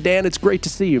 Thank you, Dan. It's great to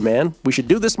see you, man. We should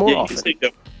do this more often.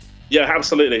 Yeah,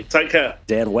 absolutely. Take care.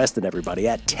 Dan Weston, everybody,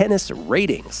 at Tennis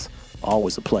Ratings.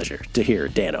 Always a pleasure to hear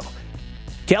Dano.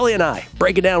 Kelly and I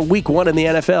breaking down week 1 in the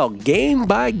NFL, game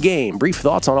by game. Brief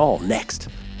thoughts on all next.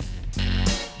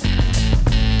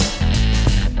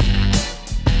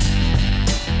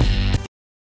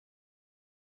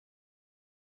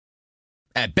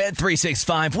 At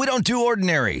Bet365, we don't do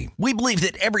ordinary. We believe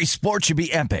that every sport should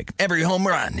be epic. Every home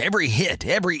run, every hit,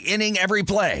 every inning, every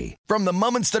play. From the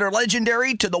moments that are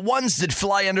legendary to the ones that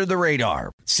fly under the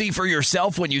radar. See for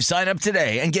yourself when you sign up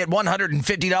today and get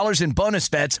 $150 in bonus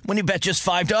bets when you bet just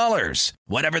 $5.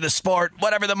 Whatever the sport,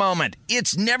 whatever the moment,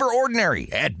 it's never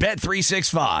ordinary at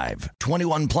Bet365.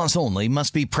 21 plus only.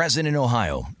 Must be present in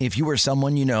Ohio. If you or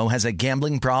someone you know has a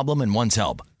gambling problem and wants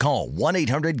help, call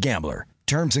 1-800-GAMBLER.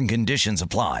 Terms and conditions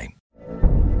apply.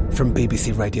 From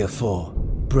BBC Radio 4,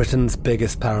 Britain's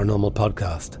biggest paranormal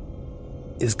podcast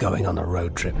is going on a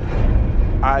road trip.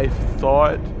 I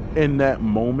thought in that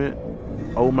moment,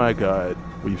 oh my God,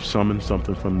 we've summoned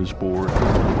something from this board.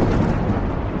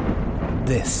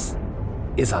 This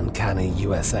is Uncanny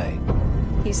USA.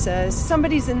 He says,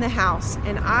 somebody's in the house,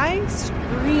 and I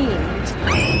screamed.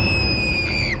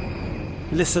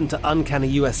 Listen to Uncanny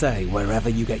USA wherever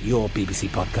you get your BBC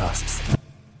podcasts,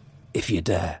 if you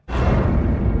dare.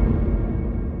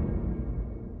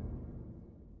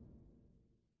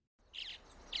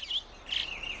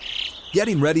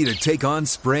 Getting ready to take on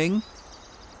spring?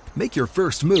 Make your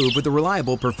first move with the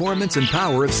reliable performance and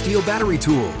power of Steel battery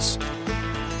tools.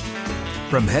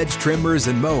 From hedge trimmers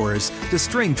and mowers to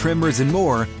string trimmers and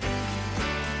more,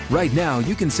 Right now,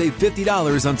 you can save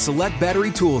 $50 on select battery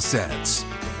tool sets.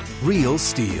 Real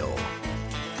STIHL.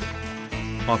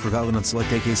 Offer valid on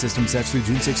select AK system sets through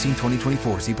June 16,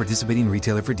 2024. See participating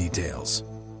retailer for details.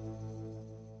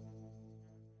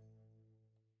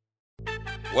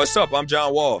 What's up? I'm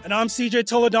John Wall. And I'm CJ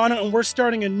Toledano, and we're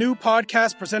starting a new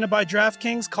podcast presented by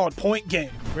DraftKings called Point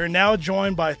Game. We're now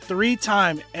joined by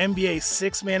 3-time NBA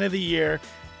Sixth Man of the Year,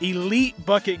 elite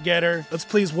bucket getter. Let's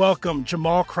please welcome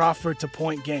Jamal Crawford to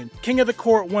Point Game. King of the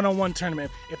Court one-on-one tournament.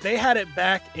 If they had it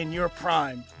back in your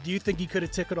prime, do you think you could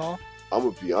have took it all? I'm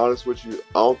going to be honest with you.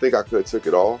 I don't think I could have took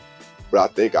it all, but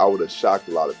I think I would have shocked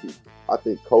a lot of people. I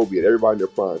think Kobe and everybody in their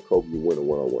prime, Kobe would win a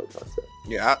one-on-one contest.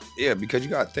 Yeah, because you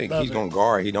got to think. He's going to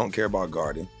guard. He don't care about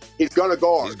guarding. He's going to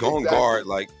guard. He's going to guard.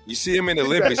 Like, you see him in the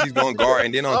Olympics, he's going to guard.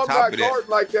 And then on top of that. I'm not guarding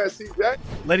like that, CJ.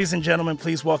 Ladies and gentlemen,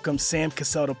 please welcome Sam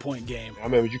Cassell to Point Game. I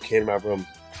remember you came out from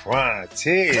prime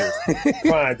 10.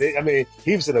 I mean,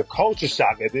 he was in a culture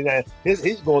shock. And then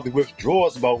he's going through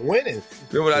withdrawals about winning.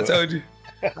 Remember what I told you?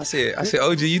 I said,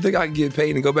 OG, you think I can get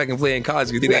paid and go back and play in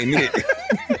college because it ain't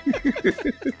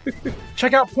it?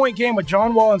 Check out Point Game with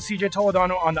John Wall and CJ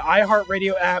Toledano on the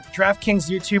iHeartRadio app, DraftKings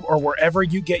YouTube, or wherever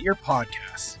you get your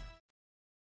podcasts.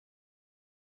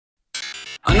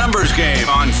 A numbers game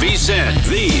on VSiN,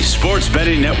 the Sports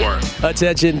Betting Network.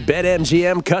 Attention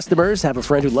BetMGM customers. Have a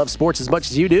friend who loves sports as much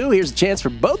as you do. Here's a chance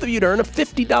for both of you to earn a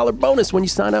 $50 bonus when you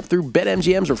sign up through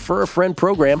BetMGM's Refer a Friend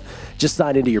program. Just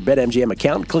sign into your BetMGM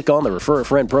account. Click on the Refer a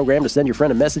Friend program to send your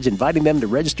friend a message inviting them to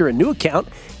register a new account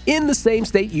in the same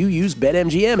state you use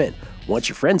BetMGM in. Once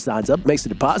your friend signs up, makes a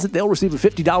deposit, they'll receive a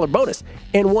 $50 bonus.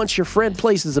 And once your friend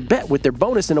places a bet with their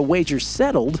bonus and a wager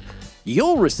settled,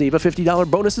 you'll receive a $50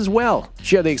 bonus as well.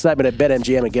 Share the excitement at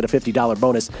BetMGM and get a $50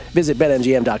 bonus. Visit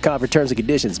BetMGM.com for terms and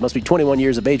conditions. Must be 21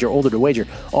 years of age or older to wager.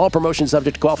 All promotions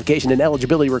subject to qualification and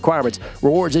eligibility requirements.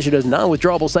 Rewards issued as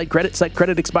non-withdrawable site credit. Site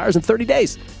credit expires in 30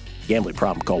 days. Gambling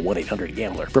problem? Call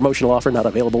 1-800-GAMBLER. Promotional offer not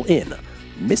available in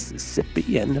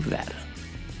Mississippi and Nevada.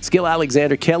 Skill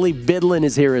Alexander, Kelly Bidlin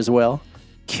is here as well.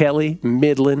 Kelly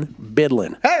Midland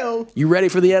Bidlin. Hey-o. You ready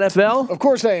for the NFL? Of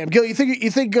course I am. Gil, you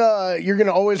think you're going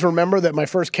to always remember that my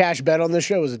first cash bet on this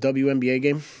show was a WNBA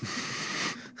game?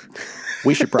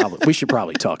 We should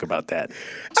probably talk about that.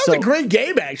 That was a great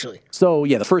game, actually. So,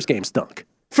 yeah, the first game stunk.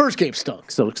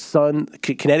 So,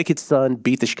 Connecticut's Sun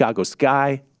beat the Chicago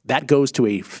Sky. That goes to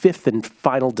a fifth and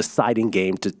final deciding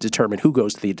game to determine who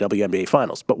goes to the WNBA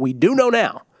Finals. But we do know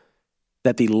now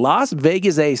that the Las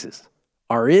Vegas Aces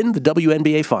are in the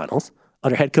WNBA Finals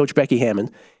under head coach Becky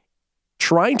Hammond,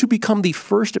 trying to become the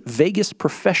first Vegas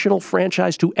professional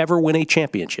franchise to ever win a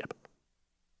championship.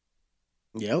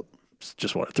 Yep.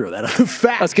 Just want to throw that out.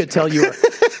 Fact. I was going to tell you,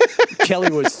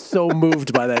 Kelly was so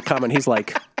moved by that comment. He's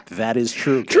like, that is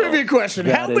true. Trivia question.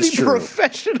 How many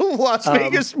professional Las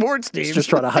Vegas sports teams?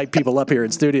 Just trying to hype people up here in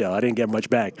studio. I didn't get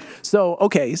much back. So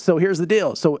here's the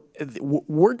deal. So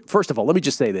first of all, let me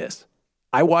just say this.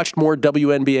 I watched more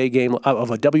WNBA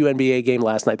game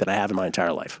last night than I have in my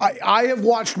entire life. I have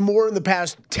watched more in the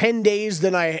past 10 days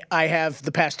than I have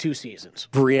the past 2 seasons.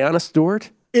 Breanna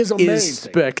Stewart is amazing. Is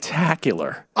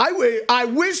spectacular. I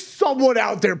wish someone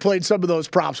out there played some of those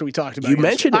props we talked about. You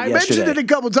mentioned it yesterday. I mentioned it a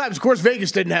couple times. Of course,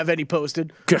 Vegas didn't have any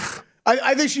posted.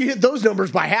 I think she hit those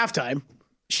numbers by halftime.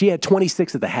 She had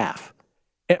 26 at the half.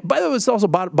 By the way, it's also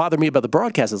bothered me about the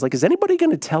broadcast. It's like, is anybody going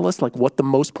to tell us like what the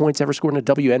most points ever scored in a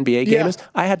WNBA game is?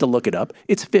 I had to look it up.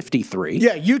 It's 53.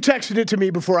 Yeah, you texted it to me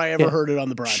before I ever heard it on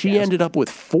the broadcast. She ended up with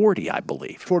 40, I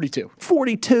believe. 42.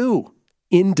 42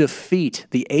 in defeat.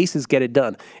 The Aces get it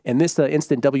done. And this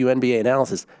instant WNBA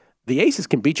analysis, the Aces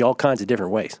can beat you all kinds of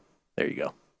different ways. There you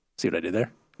go. See what I did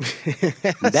there?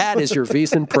 That is your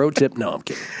VSiN pro tip. No, I'm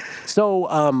kidding. So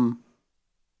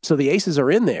the Aces are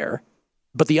in there.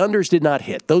 But the unders did not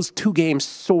hit. Those 2 games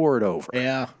soared over.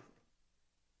 Yeah.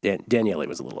 Daniele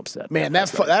was a little upset. Man,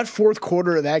 that fourth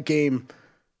quarter of that game,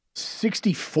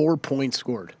 64 points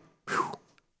scored. Whew.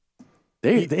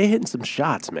 They hitting some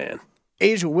shots, man.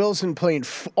 Asia Wilson playing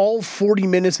all 40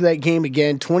 minutes of that game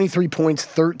again. 23 points,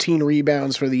 13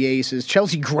 rebounds for the Aces.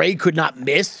 Chelsea Gray could not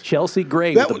miss. Chelsea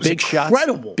Gray with the big shots.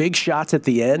 Big shots at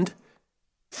the end.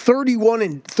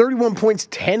 31 points,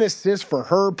 10 assists for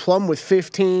her. Plum with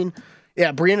 15.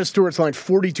 Yeah, Breanna Stewart's line,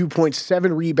 42 points,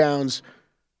 7 rebounds,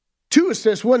 2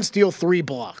 assists, 1 steal, 3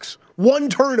 blocks, 1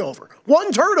 turnover.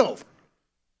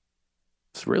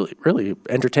 It's really, really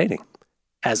entertaining.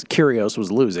 As Kyrgios was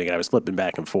losing, I was flipping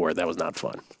back and forth. That was not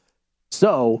fun.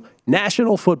 So,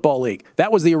 National Football League.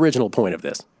 That was the original point of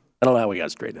this. I don't know how we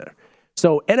got straight there.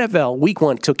 So, NFL, week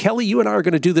 1. So, Kelly, you and I are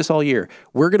going to do this all year.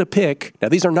 We're going to pick, now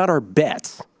these are not our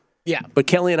bets, Yeah. But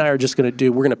Kelly and I are just we're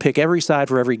going to pick every side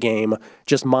for every game,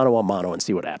 just mano a mano, and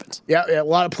see what happens. Yeah, a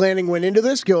lot of planning went into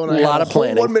this. Gil and I had a whole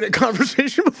 1-minute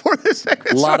conversation before this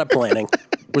segment. A lot of planning.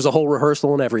 There was a whole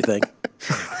rehearsal and everything.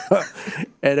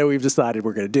 And then we've decided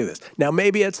we're going to do this. Now,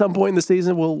 maybe at some point in the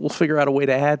season, we'll figure out a way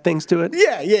to add things to it.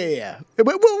 Yeah. But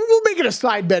we'll make it a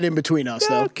side bet in between us,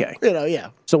 though. Okay. Yeah.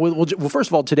 So we'll first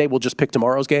of all, today we'll just pick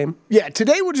tomorrow's game. Yeah,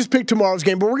 today we'll just pick tomorrow's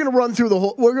game, but we're going to run through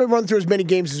we're going to run through as many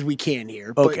games as we can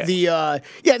here. But okay. The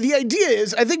idea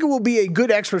is, I think it will be a good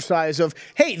exercise of,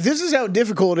 hey, this is how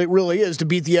difficult it really is to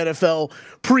beat the NFL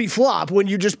pre-flop when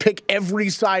you just pick every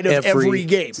side of every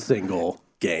game. Single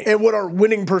game. And what our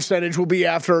winning percentage will be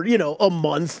after, a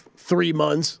month, 3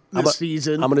 months this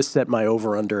season. I'm going to set my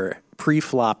over-under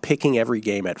pre-flop picking every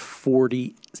game at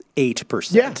 48%.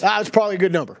 Yeah, that's probably a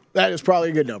good number. That is probably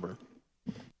a good number.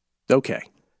 Okay.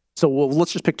 So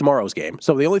let's just pick tomorrow's game.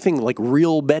 So the only thing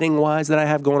real betting-wise that I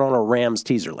have going on are Rams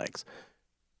teaser legs.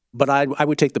 But I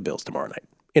would take the Bills tomorrow night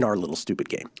in our little stupid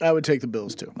game. I would take the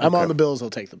Bills, too. I'm on the Bills. I'll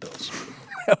take the Bills.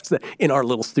 In our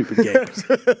little stupid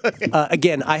game.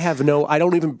 Again, I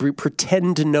don't even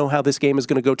pretend to know how this game is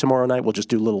going to go tomorrow night. We'll just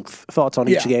do little thoughts on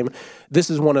each game. This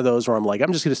is one of those where I'm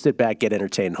just going to sit back, get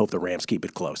entertained, and hope the Rams keep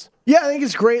it close. Yeah, I think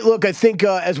it's great. Look, I think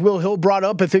as Will Hill brought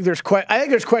up, I think there's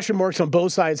question marks on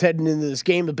both sides heading into this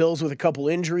game. The Bills with a couple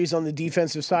injuries on the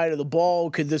defensive side of the ball.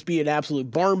 Could this be an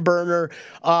absolute barn burner?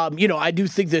 I do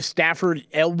think the Stafford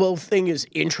elbow thing is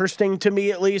interesting to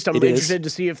me, at least. I'm interested to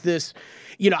see if this...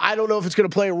 I don't know if it's going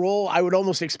to play a role. I would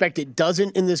almost expect it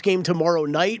doesn't in this game tomorrow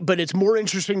night, but it's more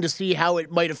interesting to see how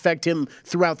it might affect him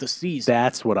throughout the season.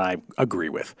 That's what I agree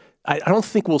with. I don't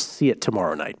think we'll see it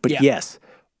tomorrow night, but yes,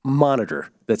 monitor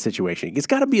that situation. There's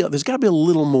got to be a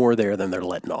little more there than they're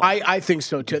letting off. I think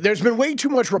so, too. There's been way too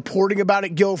much reporting about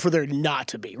it, Gil, for there not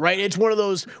to be, right? It's one of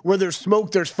those where there's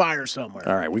smoke, there's fire somewhere.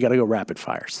 All right, we got to go rapid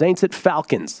fire. Saints at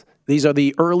Falcons. These are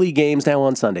the early games now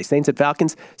on Sunday. Saints at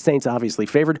Falcons. Saints obviously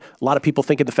favored. A lot of people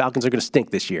thinking the Falcons are going to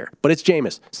stink this year. But it's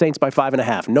Jameis. Saints by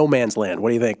 5.5. No man's land. What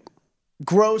do you think?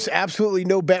 Gross. Absolutely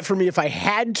no bet for me. If I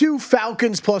had to,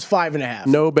 Falcons plus 5.5.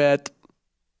 No bet.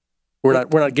 We're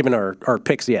not giving our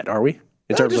picks yet, are we?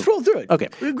 Just roll through it. Okay.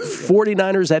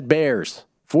 49ers at Bears.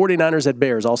 49ers at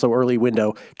Bears. Also early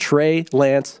window. Trey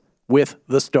Lance with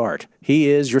the start. He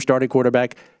is your starting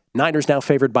quarterback. Niners now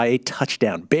favored by a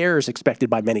touchdown. Bears expected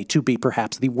by many to be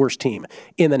perhaps the worst team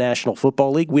in the National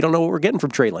Football League. We don't know what we're getting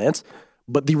from Trey Lance,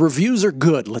 but the reviews are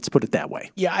good. Let's put it that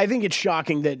way. Yeah, I think it's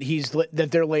shocking that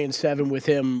that they're laying 7 with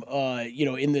him.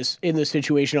 In this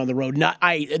situation on the road.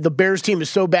 The Bears team is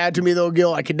so bad to me though,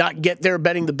 Gil. I could not get there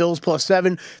betting the Bills plus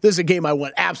 7. This is a game I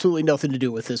want absolutely nothing to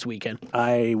do with this weekend.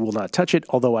 I will not touch it.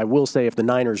 Although I will say, if the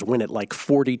Niners win it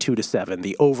 42-7,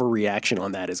 the overreaction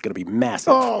on that is going to be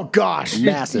massive. Oh gosh,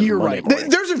 massive. You're right.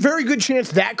 There's a very good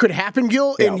chance that could happen,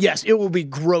 Gil. Yeah. And yes, it will be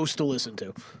gross to listen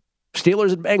to.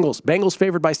 Steelers at Bengals. Bengals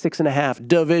favored by 6.5.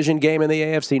 Division game in the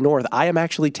AFC North. I am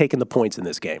actually taking the points in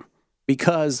this game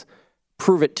because,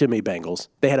 prove it to me, Bengals.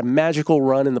 They had a magical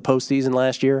run in the postseason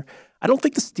last year. I don't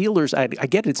think the Steelers, I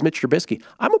get it, it's Mitch Trubisky.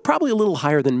 I'm probably a little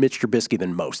higher than Mitch Trubisky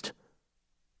than most.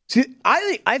 See,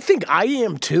 I think I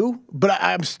am too, but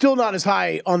I'm still not as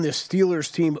high on this Steelers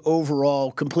team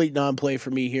overall. Complete non-play for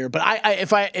me here. But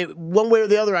if one way or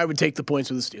the other, I would take the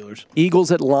points with the Steelers. Eagles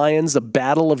at Lions, a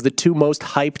battle of the two most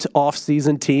hyped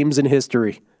off-season teams in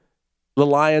history. The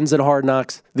Lions at Hard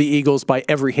Knocks, the Eagles by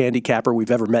every handicapper we've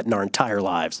ever met in our entire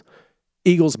lives.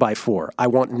 Eagles by 4. I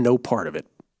want no part of it.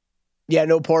 Yeah,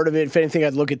 no part of it. If anything,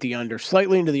 I'd look at the under.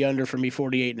 Slightly into the under for me,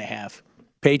 48.5.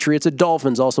 Patriots at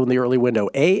Dolphins, also in the early window.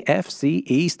 AFC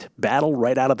East battle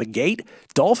right out of the gate.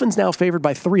 Dolphins now favored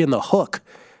by 3 in the hook.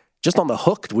 Just on the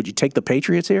hook, would you take the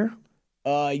Patriots here?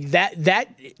 That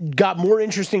got more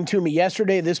interesting to me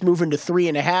yesterday. This moving to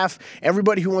 3.5.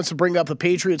 Everybody who wants to bring up the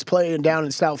Patriots playing down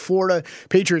in South Florida.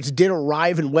 Patriots did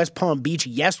arrive in West Palm Beach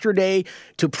yesterday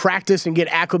to practice and get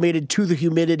acclimated to the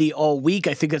humidity all week.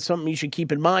 I think that's something you should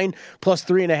keep in mind. Plus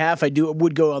 3.5, I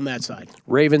would go on that side.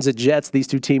 Ravens at Jets. These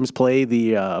two teams play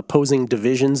the opposing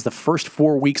divisions the first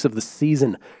 4 weeks of the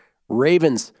season.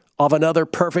 Ravens of another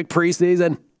perfect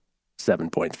preseason.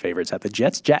 7-point favorites at the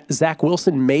Jets. Zach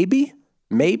Wilson, maybe?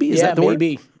 Maybe? Is that the word?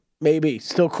 Maybe.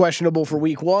 Still questionable for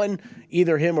week 1.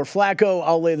 Either him or Flacco.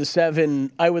 I'll lay the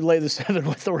 7. I would lay the 7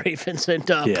 with the Ravens and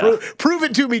prove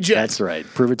it to me, Jets. That's right.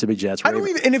 Prove it to me, Jets.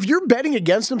 And if you're betting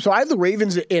against them, so I have the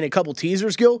Ravens in a couple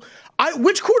teasers, Gil.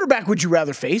 Which quarterback would you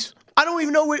rather face? I don't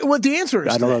even know what the answer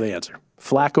is. I don't know the answer.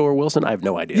 Flacco or Wilson? I have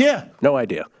no idea. Yeah. No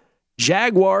idea.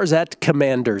 Jaguars at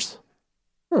Commanders.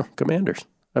 Commanders.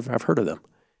 I've heard of them.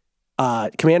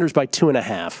 Commanders by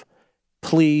 2.5.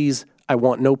 Please, I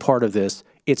want no part of this.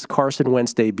 It's Carson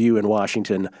Wentz debut in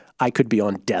Washington. I could be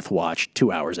on death watch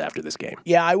 2 hours after this game.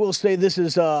 Yeah, I will say this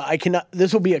is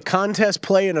this will be a contest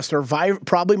play and a survivor,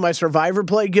 probably my survivor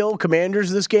play, Gil. Commanders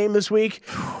this game this week,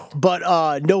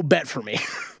 but no bet for me.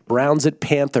 Browns at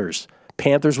Panthers.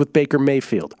 Panthers with Baker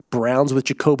Mayfield. Browns with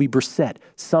Jacoby Brissett.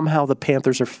 Somehow the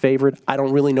Panthers are favored. I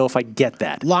don't really know if I get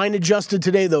that. Line adjusted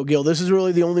today, though, Gil. This is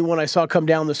really the only one I saw come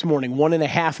down this morning.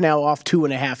 1.5 now off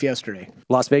 2.5 yesterday.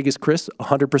 Las Vegas, Chris,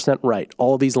 100% right.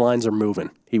 All of these lines are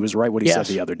moving. He was right what he said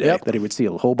the other day, that he would see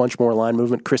a whole bunch more line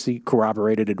movement. Chrissy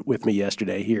corroborated it with me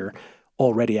yesterday here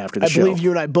already after the show. I believe you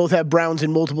and I both have Browns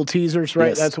in multiple teasers, right?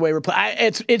 Yes. That's the way we're playing.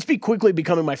 It's quickly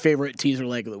becoming my favorite teaser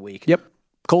leg of the week. Yep.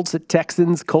 Colts at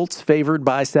Texans. Colts favored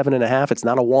by 7.5. It's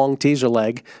not a Wong teaser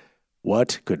leg.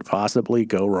 What could possibly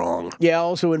go wrong? Yeah,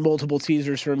 also in multiple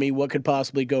teasers for me, what could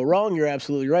possibly go wrong? You're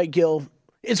absolutely right, Gil.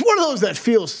 It's one of those that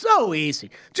feels so easy.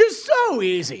 Just so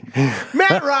easy.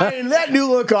 Matt Ryan, that new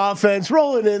look offense,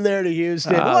 rolling in there to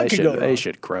Houston. What could go wrong? They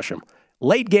should crush them.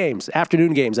 Late games,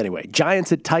 afternoon games anyway.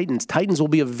 Giants at Titans. Titans will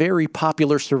be a very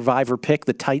popular survivor pick.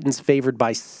 The Titans favored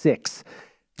by 6.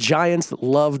 Giants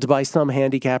loved by some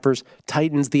handicappers.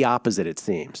 Titans the opposite, it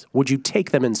seems. Would you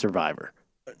take them in Survivor?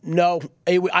 No.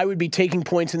 I would be taking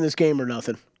points in this game or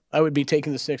nothing. I would be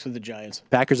taking the 6 with the Giants.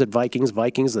 Packers at Vikings.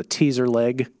 Vikings, the teaser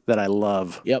leg that I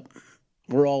love. Yep.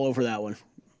 We're all over that one.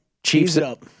 Chiefs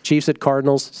at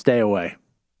Cardinals. Stay away.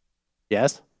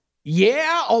 Yes?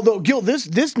 Yeah, although, Gil,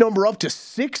 this number up to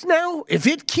 6 now, if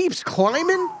it keeps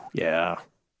climbing, yeah,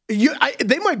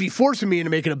 they might be forcing me into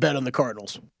making a bet on the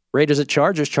Cardinals. Raiders at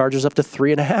Chargers. Chargers up to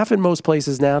 3.5 in most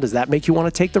places now. Does that make you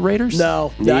want to take the Raiders?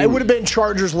 No. It would have been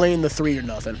Chargers laying the 3 or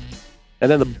nothing.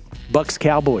 And then the Bucks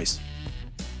Cowboys.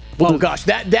 Gosh,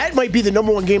 that might be the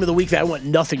number one game of the week that I want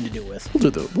nothing to do with.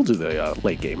 We'll do the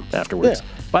late game afterwards. Yeah.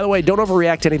 By the way, don't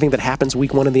overreact to anything that happens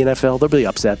week 1 in the NFL. There'll be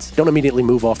upsets. Don't immediately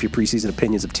move off your preseason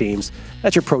opinions of teams.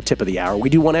 That's your pro tip of the hour. We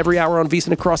do one every hour on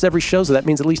VSiN across every show, so that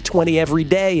means at least 20 every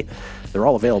day. They're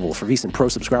all available for VSiN Pro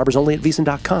subscribers only at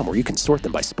VSiN.com, where you can sort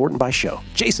them by sport and by show.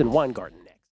 Jason Weingarten.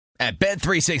 At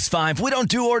Bet365, we don't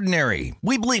do ordinary.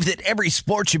 We believe that every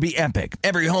sport should be epic.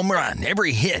 Every home run,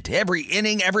 every hit, every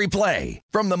inning, every play.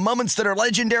 From the moments that are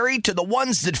legendary to the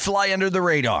ones that fly under the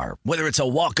radar. Whether it's a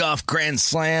walk-off grand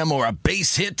slam or a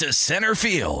base hit to center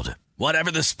field.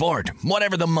 Whatever the sport,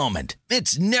 whatever the moment.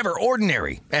 It's never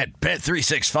ordinary at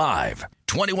Bet365.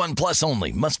 21 plus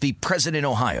only. Must be present in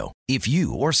Ohio. If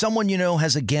you or someone you know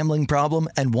has a gambling problem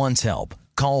and wants help,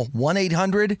 call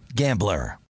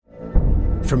 1-800-GAMBLER.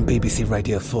 From BBC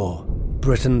Radio 4,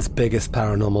 Britain's biggest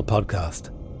paranormal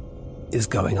podcast is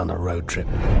going on a road trip.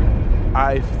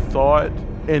 I thought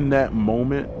in that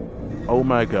moment, oh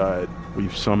my God,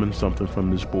 we've summoned something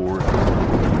from this board.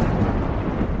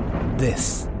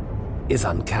 This is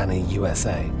Uncanny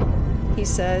USA. He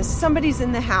says, somebody's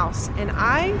in the house, and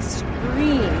I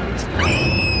screamed.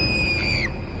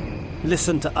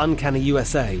 Listen to Uncanny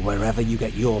USA wherever you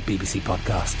get your BBC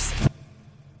podcasts,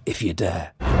 if you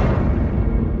dare.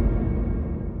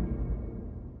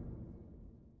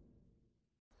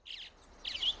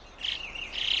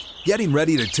 Getting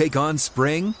ready to take on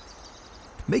spring?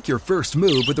 Make your first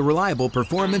move with the reliable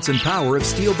performance and power of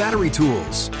Steel battery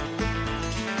tools.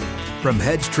 From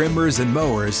hedge trimmers and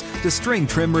mowers to string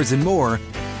trimmers and more,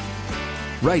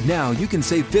 right now you can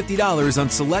save $50 on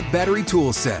select battery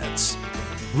tool sets.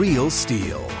 Real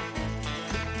Steel.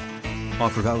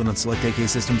 Offer valid on select AK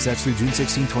system sets through June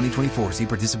 16, 2024. See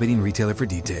participating retailer for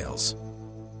details.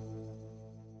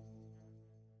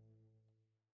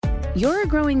 You're a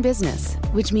growing business,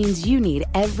 which means you need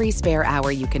every spare hour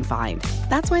you can find.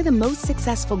 That's why the most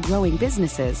successful growing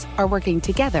businesses are working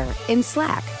together in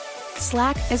Slack.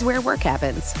 Slack is where work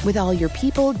happens, with all your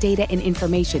people, data, and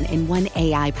information in one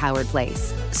AI-powered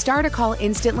place. Start a call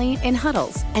instantly in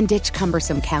huddles and ditch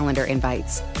cumbersome calendar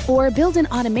invites. Or build an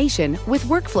automation with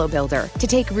Workflow Builder to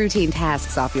take routine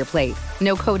tasks off your plate.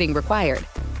 No coding required.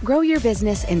 Grow your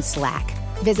business in Slack.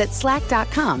 Visit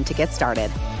slack.com to get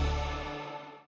started.